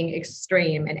without being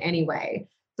extreme in any way.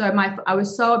 So I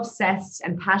was so obsessed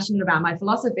and passionate about my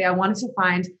philosophy. I wanted to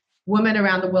find women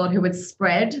around the world who would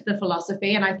spread the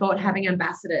philosophy. And I thought having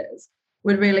ambassadors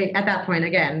would really, at that point,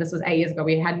 again, this was 8 years ago,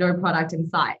 we had no product in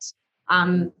sight.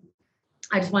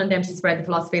 I just wanted them to spread the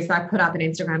philosophy. So I put up an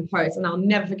Instagram post, and I'll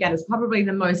never forget, it's probably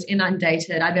the most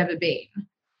inundated I've ever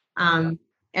been,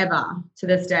 ever to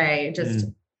this day. Just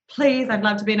please, I'd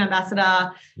love to be an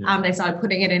ambassador. They started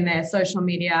putting it in their social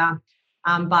media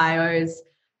bios.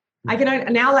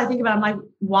 Now I think about it, I'm like,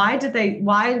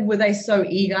 why were they so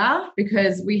eager?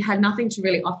 Because we had nothing to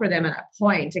really offer them at that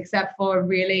point, except for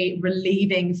really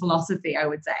relieving philosophy, I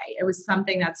would say. It was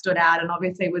something that stood out. And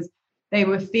obviously they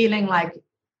were feeling like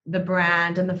the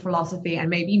brand and the philosophy, and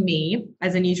maybe me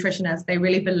as a nutritionist, they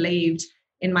really believed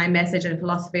in my message and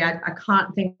philosophy. I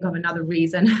can't think of another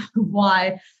reason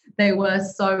why they were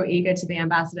so eager to be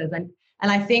ambassadors. And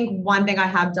I think one thing I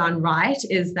have done right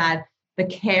is that the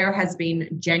care has been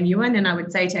genuine. And I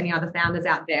would say to any other founders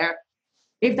out there,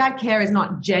 if that care is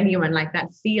not genuine, like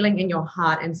that feeling in your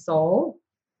heart and soul,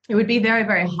 it would be very,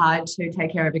 very hard to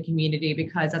take care of a community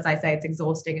because, as I say, it's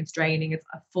exhausting, it's draining, it's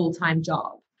a full-time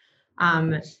job.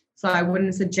 So I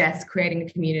wouldn't suggest creating a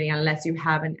community unless you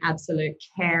have an absolute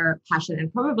care, passion,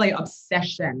 and probably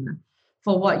obsession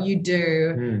for what you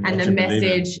do and the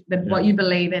message, what you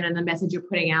believe in and the message you're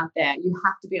putting out there. You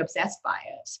have to be obsessed by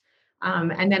it.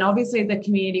 And then obviously the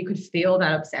community could feel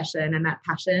that obsession and that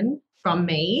passion from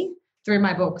me through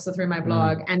my books or through my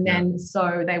blog. And then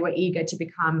so they were eager to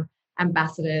become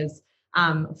ambassadors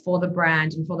for the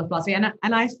brand and for the philosophy. And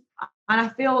I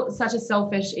feel such a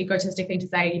selfish, egotistic thing to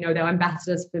say, they're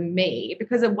ambassadors for me,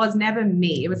 because it was never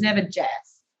me. It was never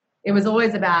Jess. It was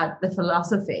always about the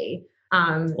philosophy.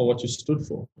 Or what you stood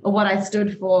for. Or what I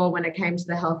stood for when it came to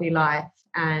the healthy life,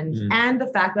 and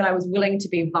the fact that I was willing to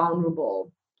be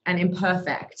vulnerable and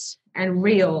imperfect and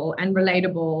real and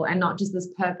relatable and not just this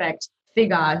perfect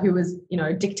figure who was,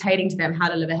 dictating to them how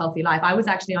to live a healthy life. I was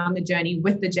actually on the journey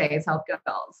with the J's Health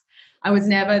Girls. I was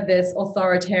never this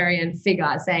authoritarian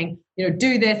figure saying,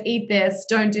 do this, eat this,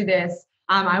 don't do this.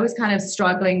 I was kind of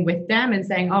struggling with them and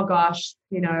saying, oh gosh,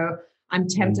 I'm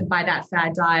tempted by that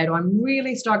fad diet, or I'm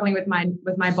really struggling with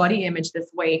my body image this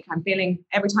week. I'm feeling,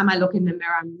 every time I look in the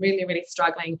mirror, I'm really, really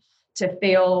struggling to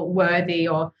feel worthy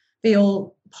or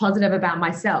feel positive about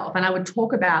myself. And I would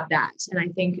talk about that. And I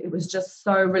think it was just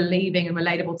so relieving and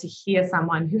relatable to hear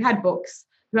someone who had books,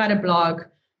 who had a blog,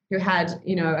 who had,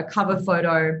 a cover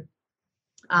photo,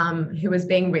 who was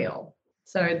being real.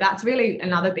 So that's really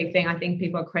another big thing I think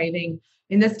people are craving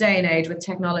in this day and age with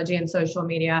technology and social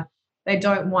media. They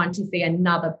don't want to see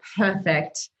another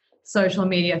perfect social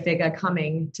media figure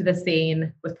coming to the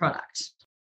scene with product.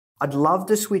 I'd love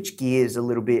to switch gears a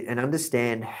little bit and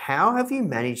understand, how have you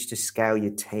managed to scale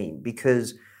your team?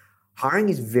 Because hiring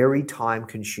is very time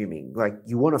consuming. Like,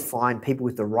 you want to find people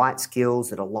with the right skills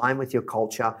that align with your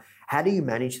culture. How do you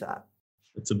manage that?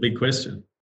 It's a big question.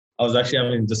 I was actually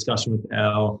having a discussion with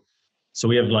so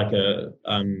we have like a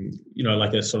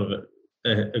sort of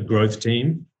a growth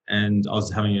team. And I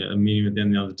was having a meeting with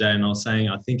them the other day, and I was saying,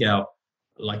 I think our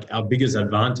biggest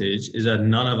advantage is that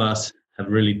none of us have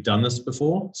really done this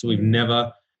before. So we've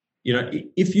never,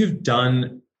 if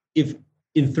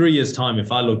in 3 years' time,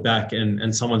 if I look back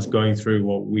and someone's going through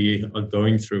what we are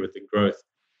going through with the growth,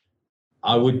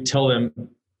 I would tell them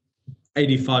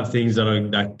 85 things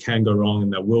that can go wrong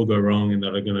and that will go wrong and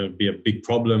that are going to be a big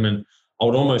problem. And I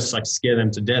would almost scare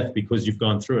them to death because you've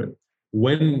gone through it.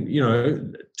 When,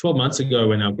 12 months ago,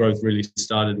 when our growth really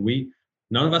started,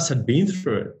 none of us had been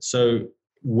through it. So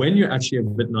when you're actually a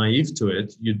bit naive to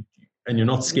it, and you're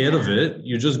not scared of it,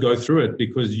 you just go through it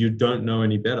because you don't know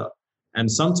any better.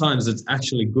 And sometimes it's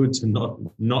actually good to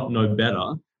not know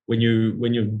better when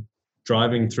you're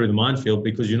driving through the minefield,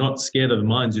 because you're not scared of the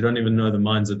mines. You don't even know the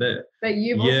mines are there. But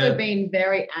you've also been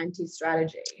very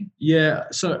anti-strategy. Yeah.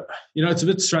 So, it's a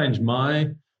bit strange. I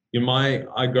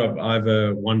grew up, I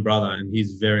have one brother, and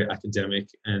he's very academic,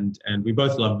 and we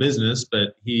both love business,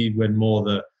 but he went more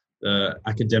the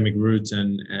academic route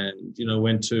and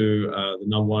went to the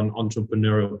 #1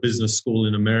 entrepreneurial business school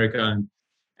in America.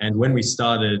 And when we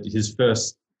started, his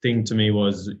first thing to me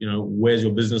was, where's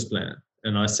your business plan?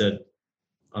 And I said,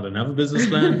 I don't have a business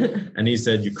plan. And he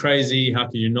said, you're crazy. How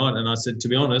can you not? And I said, to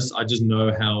be honest, I just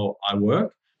know how I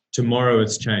work. Tomorrow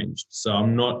it's changed. So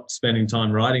I'm not spending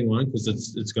time writing one because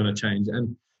it's going to change.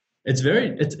 And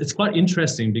it's quite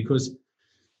interesting, because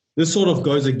this sort of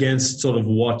goes against sort of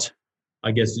what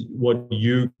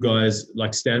you guys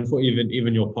stand for,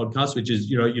 even your podcast, which is,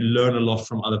 you learn a lot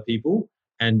from other people.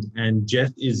 And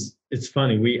Jess it's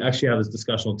funny, we actually have this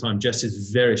discussion all the time. Jess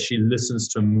she listens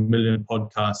to 1 million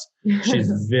podcasts. She's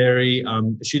very,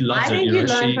 she loves it. I think you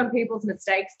learn from people's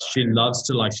mistakes, though. She loves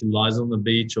to, she lies on the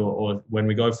beach or when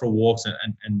we go for walks and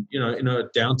in her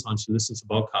downtime, she listens to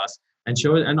podcasts.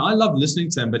 And I love listening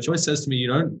to them, but she always says to me, you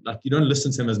don't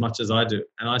listen to them as much as I do.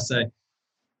 And I say,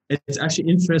 it's actually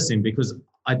interesting, because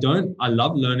I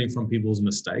love learning from people's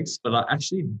mistakes, but I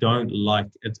actually don't like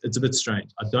it. It's a bit strange.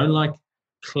 I don't like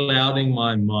clouding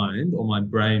my mind or my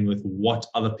brain with what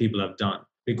other people have done,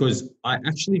 because I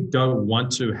actually don't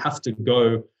want to have to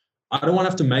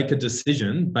make a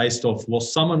decision based off, well,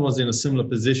 someone was in a similar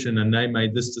position and they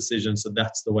made this decision, so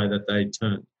that's the way that they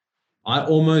turned. I've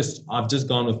just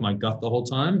gone with my gut the whole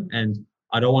time, and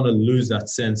I don't want to lose that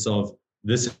sense of,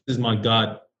 this is my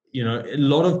gut. A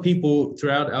lot of people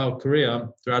throughout our career,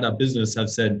 throughout our business, have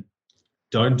said,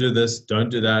 don't do this, don't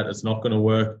do that, it's not going to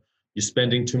work. You're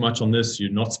spending too much on this,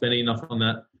 you're not spending enough on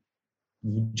that.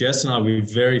 Jess and I, we're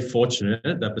very fortunate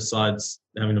that besides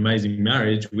having an amazing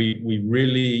marriage, we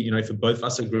really, if both of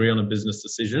us agree on a business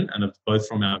decision and it's both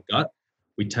from our gut,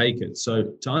 we take it.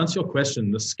 So to answer your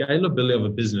question, the scalability of a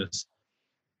business,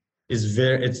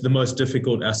 it's the most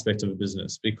difficult aspect of a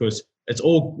business, because it's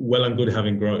all well and good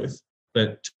having growth,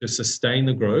 but to sustain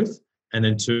the growth and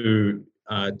then to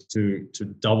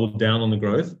double down on the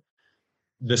growth,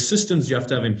 the systems you have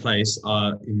to have in place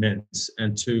are immense.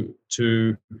 And to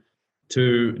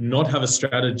not have a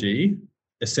strategy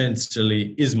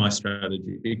essentially is my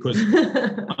strategy, because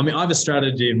I mean, I have a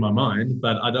strategy in my mind,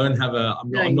 but I don't have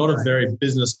I'm not a very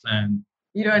business plan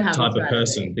you don't have type of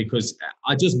person, because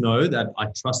I just know that I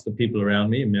trust the people around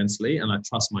me immensely and I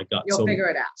trust my gut. You'll figure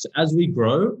it out. So as we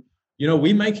grow,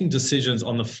 we're making decisions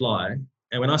on the fly.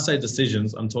 And when I say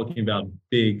decisions, I'm talking about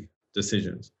big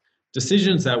decisions.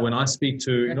 Decisions that when I speak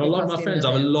to, a lot of my friends,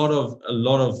 I have a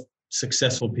lot of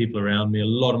successful people around me. A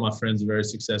lot of my friends are very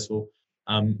successful.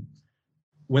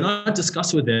 When I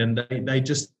discuss with them,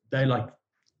 they like,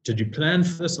 did you plan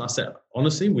for this? And I said,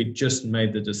 honestly, we just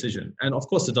made the decision. And of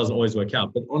course, it doesn't always work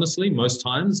out. But honestly, most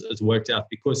times it's worked out,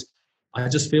 because I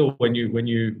just feel when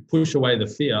you push away the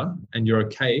fear and you're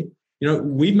okay,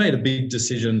 we've made a lot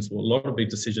of big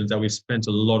decisions that we've spent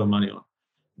a lot of money on.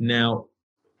 Now,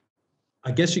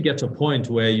 I guess you get to a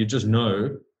point where you just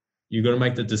know you're going to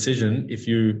make the decision. If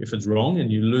it's wrong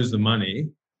and you lose the money,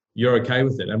 you're okay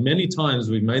with it. And many times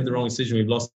we've made the wrong decision, we've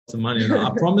lost the money. And I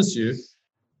promise you,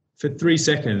 for 3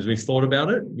 seconds, we've thought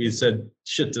about it. We said,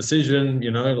 shit decision,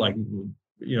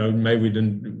 maybe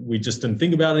we just didn't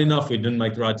think about it enough. We didn't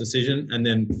make the right decision. And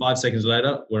then 5 seconds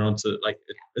later, we're on to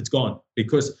it's gone,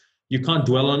 because you can't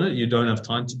dwell on it. You don't have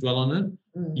time to dwell on it.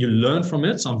 You learn from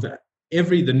it. So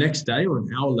the next day or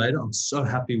an hour later, I'm so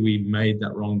happy we made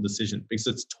that wrong decision, because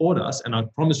it's taught us, and I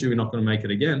promise you we're not going to make it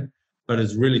again, but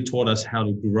it's really taught us how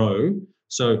to grow.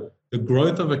 So the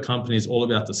growth of a company is all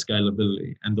about the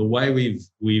scalability. And the way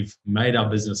we've made our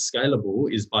business scalable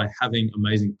is by having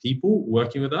amazing people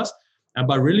working with us, and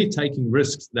by really taking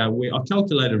risks that are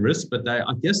calculated risks, but they're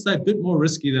a bit more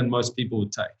risky than most people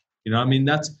would take.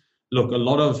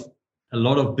 A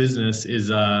lot of business is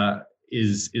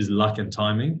luck and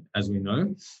timing, as we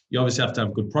know. You obviously have to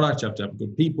have good product, you have to have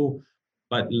good people,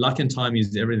 but luck and timing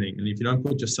is everything. And if you don't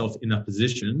put yourself in a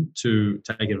position to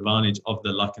take advantage of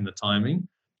the luck and the timing,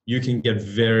 you can get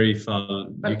very far,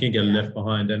 you can get left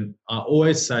behind. And I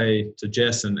always say to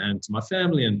Jess and to my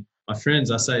family and my friends,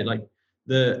 I say, like,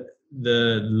 the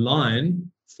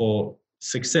line for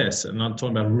success, and I'm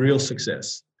talking about real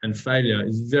success, and failure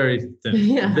is very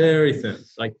thin, very thin.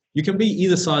 Like, you can be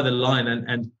either side of the line,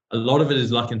 and a lot of it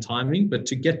is luck and timing, but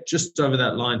to get just over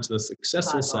that line to the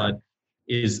successful side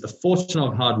is a fortune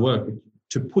of hard work,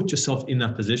 to put yourself in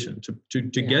that position,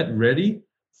 to get ready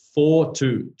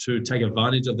to take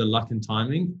advantage of the luck and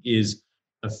timing is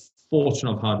a fortune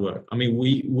of hard work. I mean,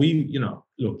 we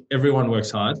look, everyone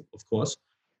works hard, of course,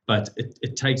 but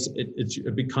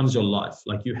it becomes your life.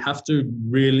 Like, you have to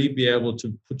really be able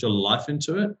to put your life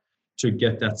into it to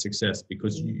get that success,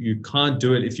 because you can't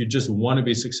do it if you just want to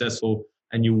be successful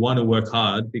and you want to work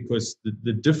hard, because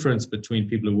the difference between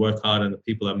people who work hard and the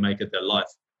people that make it their life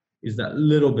is that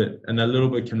little bit, and that little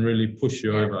bit can really push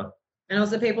you over. And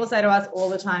also, people say to us all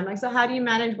the time, like, so how do you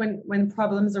manage when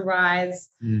problems arise?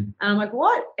 And I'm like,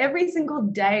 what? Every single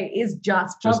day is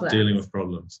just problems. Just dealing with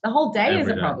problems. The whole day is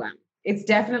a problem. It's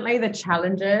definitely the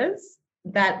challenges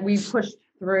that we've pushed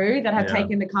through that have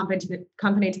taken the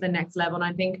company to the next level. And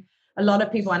I think a lot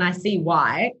of people, and I see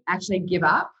why, actually give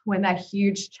up when that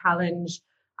huge challenge,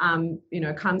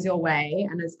 comes your way,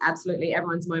 and it's absolutely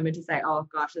everyone's moment to say, oh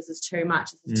gosh, this is too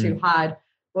much, this is too hard.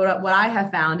 But what I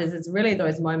have found is it's really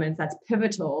those moments that's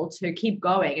pivotal to keep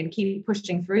going and keep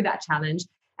pushing through that challenge.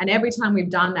 And every time we've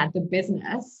done that, the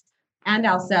business and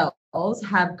ourselves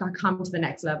have come to the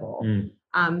next level.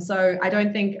 So I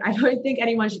don't think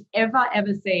anyone should ever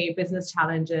see business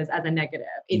challenges as a negative.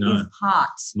 It is part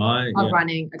of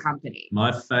running a company.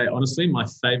 Honestly, my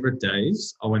favorite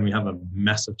days are when we have a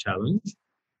massive challenge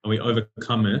and we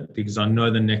overcome it, because I know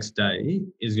the next day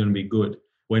is going to be good.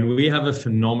 When we have a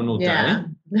phenomenal day,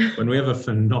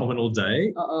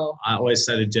 I always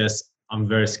say to Jess, I'm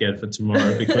very scared for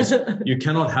tomorrow, because you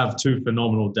cannot have 2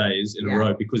 phenomenal days in a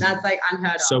row, because that's like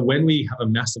unheard of. So when we have a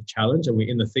massive challenge and we're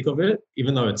in the thick of it,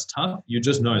 even though it's tough, you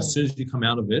just know as soon as you come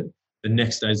out of it, the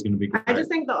next day is going to be great. I just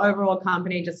think the overall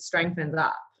company just strengthens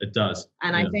up. It does.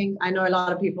 And I know a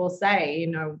lot of people say,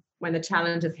 when the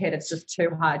challenge is hit, it's just too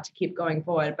hard to keep going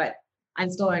forward. But I'm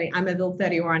a little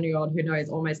 31-year-old who knows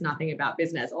almost nothing about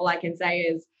business. All I can say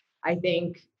is, I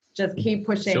think, just keep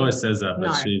pushing. She always says that,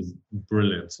 but she's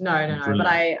brilliant. No. Brilliant. But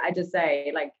I just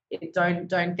say, like,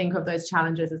 don't think of those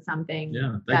challenges as something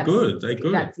they're good.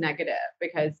 That's negative,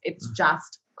 because it's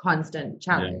just constant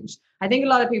challenge. I think a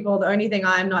lot of people, the only thing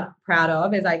I'm not proud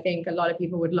of is I think a lot of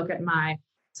people would look at my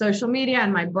social media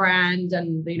and my brand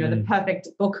and, the perfect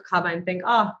book cover and think,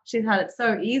 oh, she's had it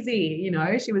so easy.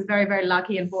 She was very, very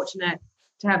lucky and fortunate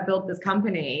to have built this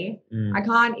company. I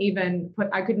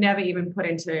could never even put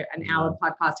into an hour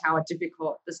podcast how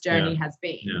difficult this journey has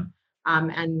been. Yeah.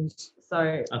 And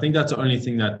so I think that's the only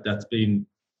thing that's been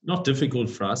not difficult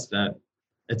for us, that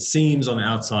it seems on the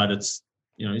outside, it's,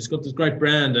 he's got this great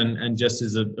brand and Jess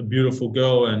is a beautiful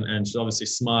girl and she's obviously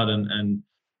smart and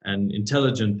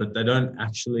intelligent, but they don't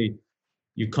actually,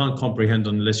 you can't comprehend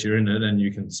unless you're in it and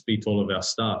you can speak to all of our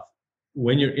staff.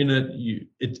 When you're in it,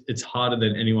 it's harder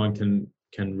than anyone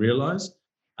can realize.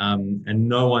 And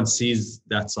no one sees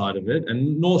that side of it,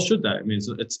 and nor should they. I mean,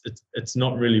 it's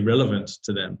not really relevant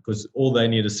to them, because all they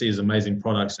need to see is amazing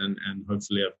products and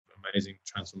hopefully have amazing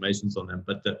transformations on them.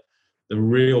 But the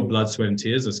real blood, sweat, and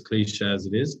tears, as cliche as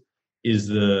it is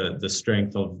the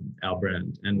strength of our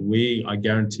brand. And I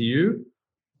guarantee you,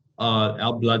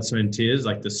 our blood, sweat, and tears,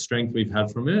 like the strength we've had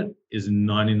from it, is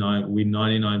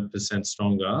 99%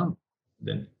 stronger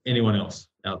than anyone else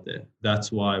out there.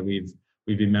 That's why we've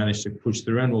managed to push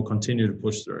through, and we'll continue to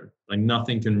push through. Like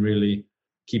nothing can really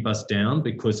keep us down,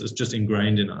 because it's just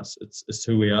ingrained in us. It's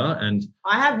who we are. And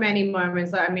I have many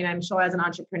moments. I mean, I'm sure as an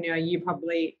entrepreneur, you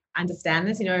probably understand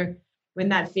this, when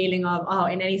that feeling of, oh,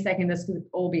 in any second, this could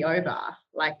all be over.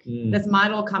 Like this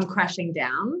might all come crashing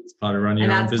down. It's part of running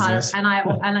your own business.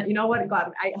 And you know what,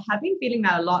 God, I have been feeling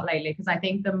that a lot lately, because I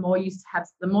think the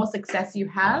more success you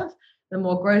have, the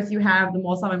more growth you have, the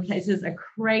more someone places a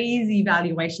crazy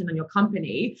valuation on your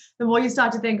company, the more you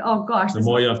start to think, oh gosh, the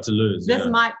more you have to lose. This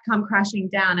might come crashing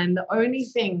down. And the only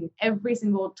thing every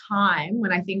single time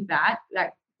when I think that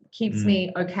keeps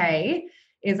me okay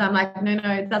is I'm like, no,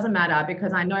 it doesn't matter,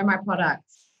 because I know my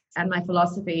products and my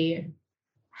philosophy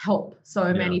help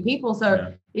so many people.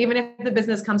 So even if the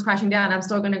business comes crashing down, I'm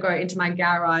still going to go into my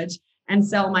garage and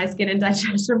sell my skin and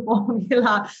digestion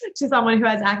formula to someone who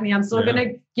has acne. I'm still going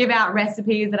to give out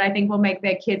recipes that I think will make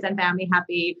their kids and family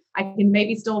happy. I can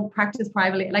maybe still practice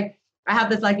privately. Like I have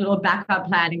this like little backup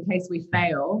plan in case we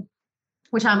fail,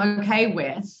 which I'm okay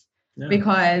with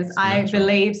because I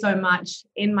believe so much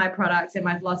in my products, in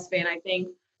my philosophy. And I think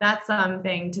that's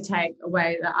something to take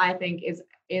away that I think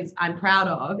is I'm proud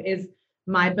of, is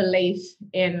my belief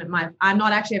in I'm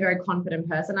not actually a very confident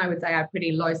person. I would say I have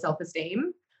pretty low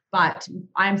self-esteem. But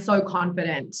I'm so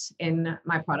confident in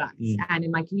my products and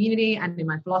in my community and in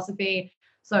my philosophy.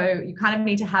 So you kind of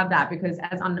need to have that, because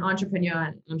as an entrepreneur,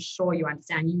 and I'm sure you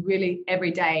understand, you really,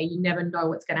 every day, you never know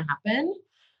what's going to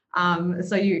happen.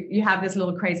 So you have this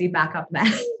little crazy backup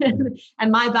plan.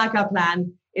 And my backup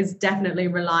plan is definitely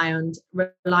reliant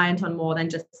on more than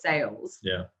just sales.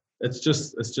 Yeah, it's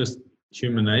just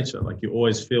human nature. Like you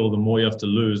always feel the more you have to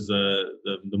lose,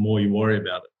 the more you worry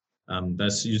about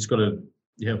it. You just got to.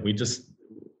 Yeah,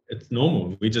 it's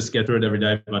normal. We just get through it every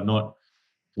day, but not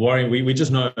worrying. We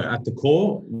just know at the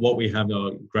core what we have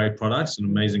are great products and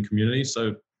amazing community.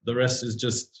 So the rest is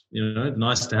just,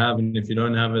 nice to have. And if you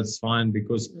don't have it, it's fine,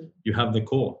 because you have the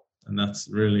core. And that's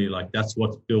really that's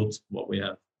what's built what we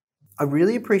have. I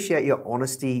really appreciate your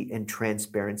honesty and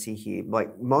transparency here.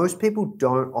 Like most people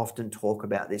don't often talk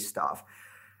about this stuff.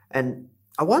 And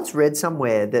I once read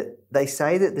somewhere that they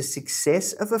say that the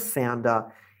success of a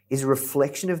founder is a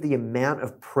reflection of the amount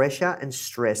of pressure and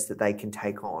stress that they can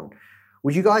take on.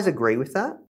 Would you guys agree with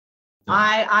that?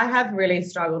 I have really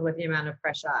struggled with the amount of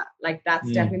pressure. Like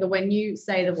that's definitely when you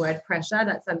say the word pressure,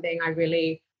 that's something I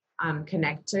really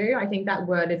connect to. I think that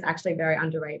word is actually very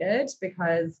underrated,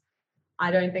 because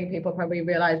I don't think people probably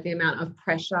realize the amount of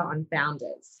pressure on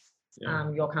founders.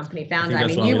 Your company founder. I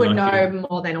mean, you would know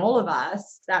more than all of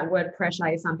us. That word pressure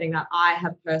is something that I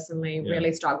have personally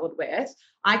really struggled with.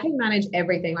 I can manage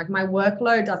everything. Like my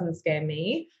workload doesn't scare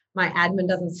me. My admin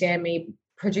doesn't scare me.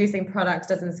 Producing products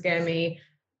doesn't scare me.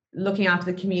 Looking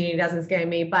after the community doesn't scare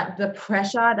me. But the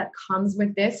pressure that comes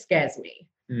with this scares me.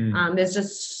 There's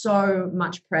just so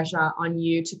much pressure on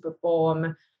you to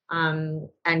perform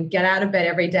and get out of bed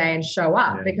every day and show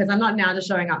up, because I'm not now just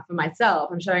showing up for myself.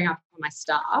 I'm showing up for my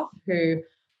staff who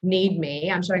need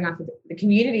me. I'm showing up for the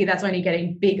community that's only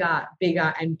getting bigger,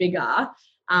 and bigger.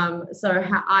 So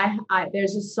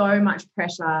there's just so much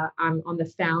pressure on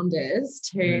the founders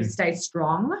to stay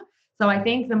strong. So I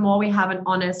think the more we have an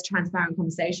honest, transparent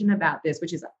conversation about this,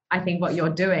 which is, I think, what you're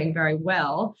doing very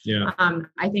well,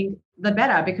 I think the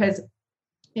better, because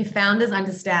if founders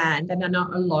understand that they're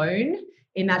not alone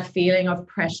in that feeling of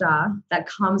pressure that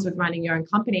comes with running your own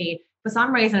company, for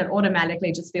some reason it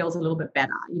automatically just feels a little bit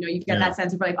better. You get that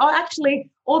sense of like, oh,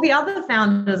 actually, all the other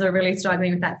founders are really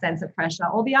struggling with that sense of pressure.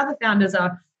 All the other founders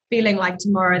are feeling like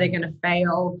tomorrow they're going to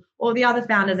fail. All the other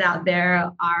founders out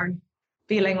there are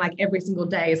feeling like every single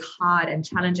day is hard and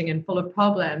challenging and full of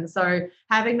problems. So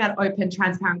having that open,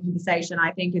 transparent conversation,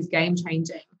 I think, is game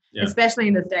changing, especially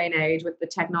in this day and age with the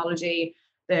technology,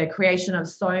 the creation of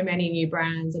so many new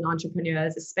brands and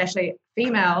entrepreneurs, especially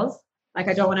females. Like,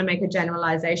 I don't want to make a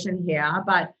generalization here,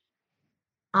 but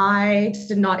I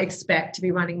did not expect to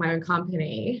be running my own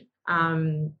company.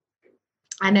 And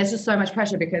there's just so much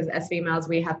pressure because as females,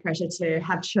 we have pressure to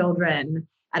have children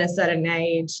at a certain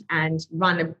age and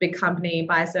run a big company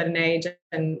by a certain age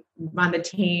and run the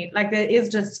team. Like, there is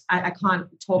just, I can't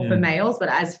talk for males, but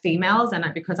as females, and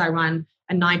because I run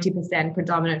a 90%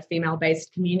 predominant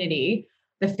female-based community,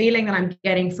 the feeling that I'm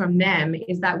getting from them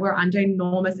is that we're under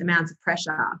enormous amounts of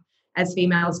pressure as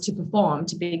females to perform,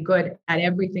 to be good at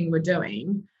everything we're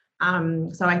doing.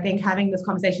 So I think having this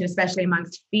conversation, especially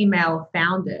amongst female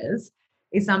founders,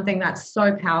 is something that's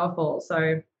so powerful.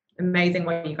 So amazing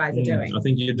what you guys are doing. I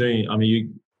think you're doing,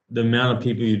 the amount of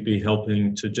people you'd be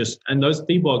helping to and those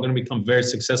people are going to become very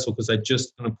successful because they're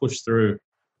just going to push through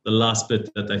the last bit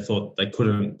that they thought they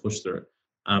couldn't push through.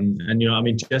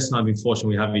 Jess and I have been fortunate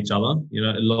we have each other,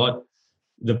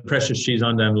 the pressure she's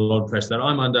under and a lot of pressure that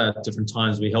I'm under at different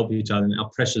times, we help each other and our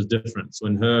pressure is different. So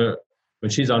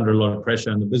when she's under a lot of pressure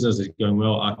and the business is going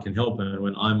well, I can help her. And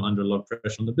when I'm under a lot of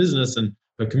pressure on the business and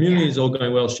her community is all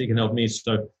going well, she can help me.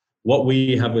 So what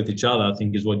we have with each other, I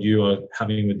think, is what you are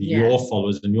having with your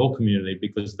followers and your community,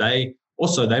 because they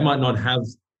might not have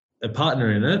a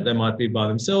partner in it. They might be by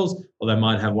themselves, or they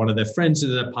might have one of their friends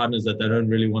as their partners that they don't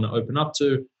really want to open up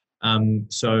to.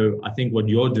 So I think what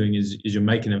you're doing is you're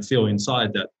making them feel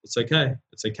inside that it's okay.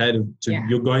 It's okay to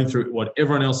you're going through what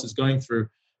everyone else is going through.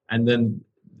 And then,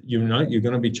 you're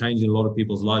going to be changing a lot of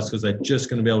people's lives because they're just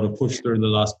going to be able to push through the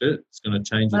last bit. It's going to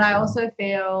change. But I also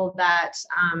feel that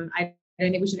I don't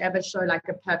think we should ever show like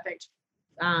a perfect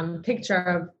picture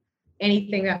of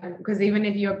anything, because even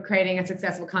if you're creating a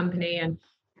successful company and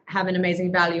have an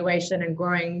amazing valuation and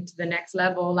growing to the next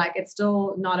level, like, it's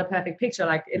still not a perfect picture.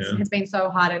 Like, it's been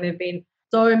so hard, and there've been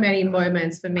so many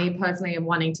moments for me personally of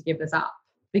wanting to give this up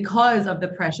because of the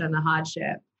pressure and the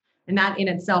hardship. And that in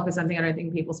itself is something I don't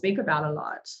think people speak about a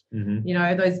lot.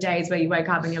 Mm-hmm. Those days where you wake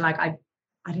up and you're like, I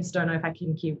just don't know if I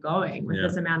can keep going with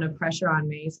this amount of pressure on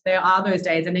me. So there are those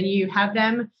days, and then you have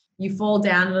them, you fall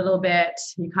down a little bit,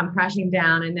 you come crashing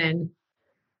down, and then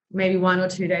maybe 1 or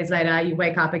 2 days later, you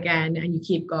wake up again and you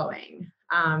keep going.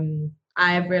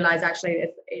 I have realized actually,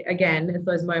 it's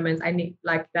those moments I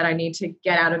need to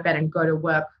get out of bed and go to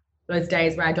work. Those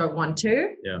days where I don't want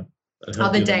to,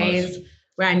 are the days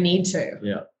where I need to.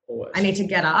 Yeah, always. I need to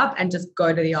get up and just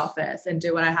go to the office and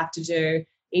do what I have to do,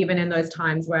 even in those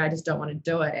times where I just don't want to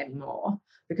do it anymore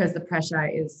because the pressure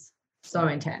is so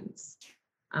intense.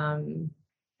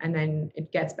 And then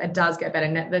it does get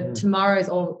better. Tomorrow is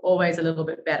always a little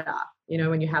bit better,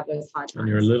 when you have those hard times. And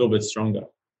you're a little bit stronger.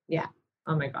 Yeah.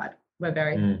 Oh my God. We're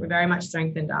very much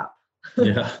strengthened up.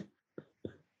 Yeah.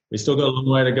 We still got a long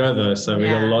way to go though. So we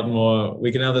got a lot more.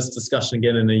 We can have this discussion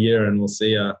again in a year and we'll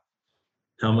see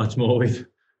how much more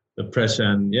the pressure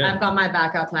and I've got my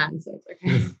backup plan, so it's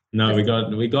okay. No, we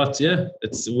got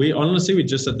we honestly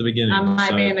just at the beginning. I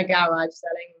might be in the garage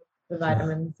selling the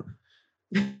vitamins.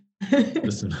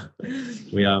 Listen,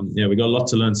 we got a lot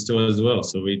to learn still as well.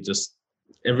 So we just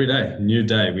every day, new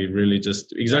day. We really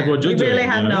just exactly what you're doing. We really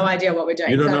have no idea what we're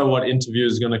doing. You don't know what interview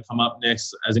is going to come up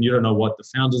next, as in you don't know what the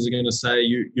founders are going to say.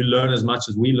 You learn as much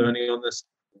as we're learning on this.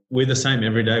 We're the same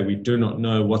every day. We do not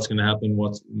know what's going to happen.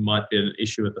 What might be an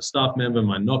issue with a staff member,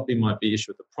 might be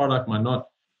issue with the product, might not.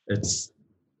 It's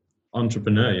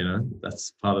entrepreneur,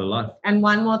 that's part of life. And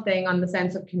one more thing on the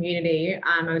sense of community.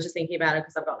 I was just thinking about it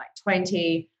because I've got like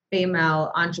 20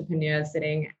 female entrepreneurs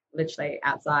sitting literally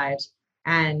outside,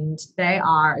 and they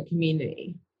are a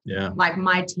community. Yeah. Like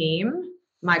my team,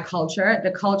 my culture,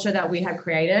 the culture that we have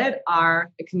created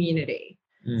are a community.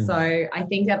 So I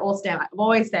think that I've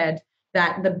always said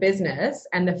that the business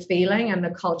and the feeling and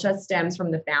the culture stems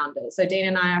from the founders. So Dean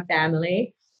and I are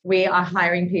family. We are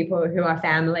hiring people who are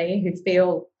family, who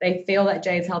feel that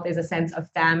Jay's Health is a sense of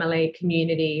family,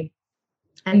 community,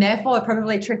 and therefore it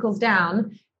probably trickles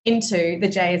down into the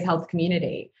Jay's Health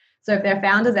community. So if there are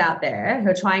founders out there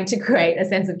who are trying to create a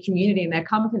sense of community in their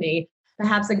company,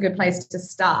 perhaps a good place to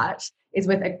start is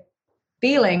with a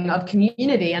feeling of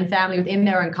community and family within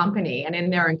their own company and in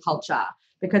their own culture,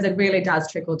 because it really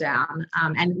does trickle down.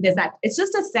 And there's it's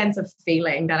just a sense of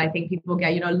feeling that I think people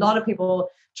get. A lot of people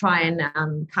try and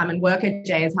come and work at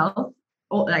Jay's Health,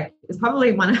 or like it's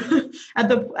probably one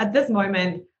at this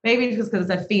moment, maybe just because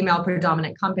it's a female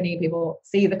predominant company, people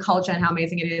see the culture and how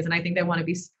amazing it is. And I think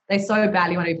they so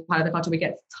badly want to be part of the culture. We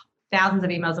get thousands of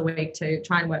emails a week to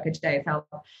try and work at Jay's Health.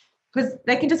 because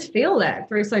they can just feel it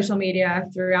through social media,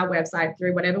 through our website,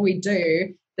 through whatever we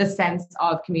do, the sense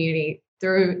of community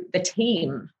through the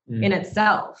team in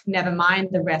itself, never mind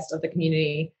the rest of the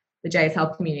community, the JS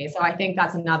Health community. So I think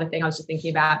that's another thing I was just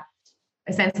thinking about.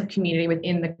 A sense of community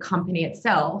within the company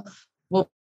itself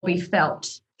will be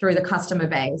felt through the customer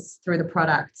base, through the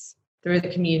products, through the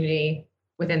community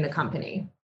within the company.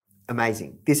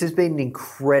 Amazing. This has been an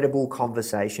incredible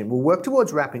conversation. We'll work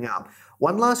towards wrapping up.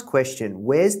 One last question.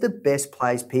 Where's the best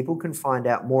place people can find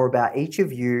out more about each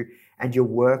of you and your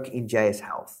work in JS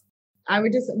Health? I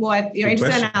would just, if you're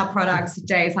interested in our products,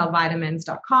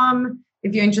 jshealthvitamins.com.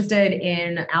 If you're interested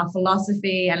in our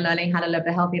philosophy and learning how to live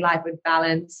a healthy life with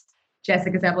balance,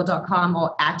 jessicaseville.com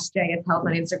or at JS Health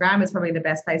on Instagram is probably the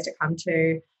best place to come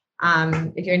to.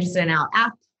 If you're interested in our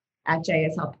app, at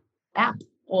JS Health app,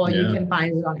 or you can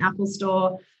find it on Apple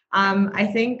Store. I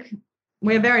think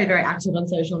we're very, very active on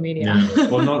social media. Yeah.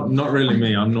 Well, not really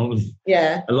me. I'm not.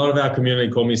 Yeah. A lot of our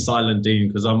community call me Silent Dean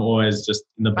because I'm always just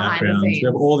in the Behind background. the scenes. We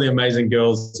have all the amazing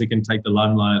girls who can take the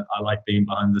limelight. I like being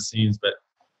behind the scenes, but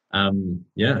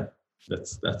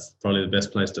that's probably the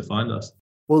best place to find us.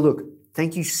 Well, look,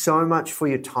 thank you so much for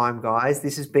your time, guys.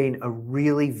 This has been a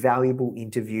really valuable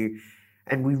interview,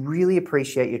 and we really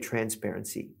appreciate your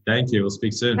transparency. Thank you. We'll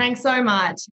speak soon. Thanks so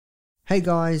much. Hey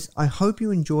guys, I hope you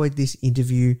enjoyed this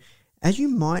interview. As you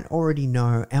might already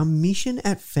know, our mission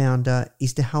at Foundr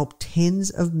is to help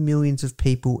tens of millions of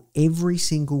people every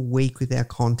single week with our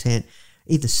content,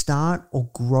 either start or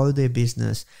grow their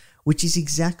business, which is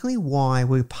exactly why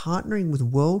we're partnering with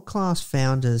world-class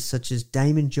founders such as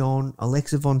Damon John,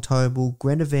 Alexa Von Tobel,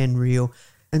 Greta Van Riel,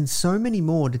 and so many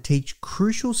more to teach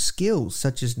crucial skills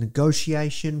such as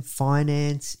negotiation,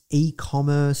 finance,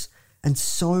 e-commerce, and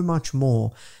so much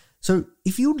more. So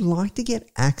if you'd like to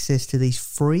get access to these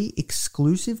free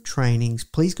exclusive trainings,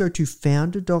 please go to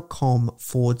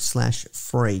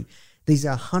foundr.com/free. These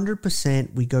are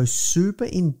 100%. We go super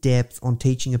in depth on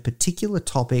teaching a particular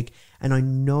topic, and I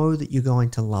know that you're going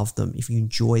to love them if you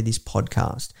enjoy this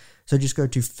podcast. So just go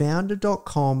to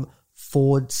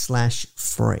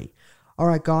foundr.com/free. All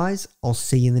right, guys, I'll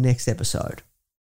see you in the next episode.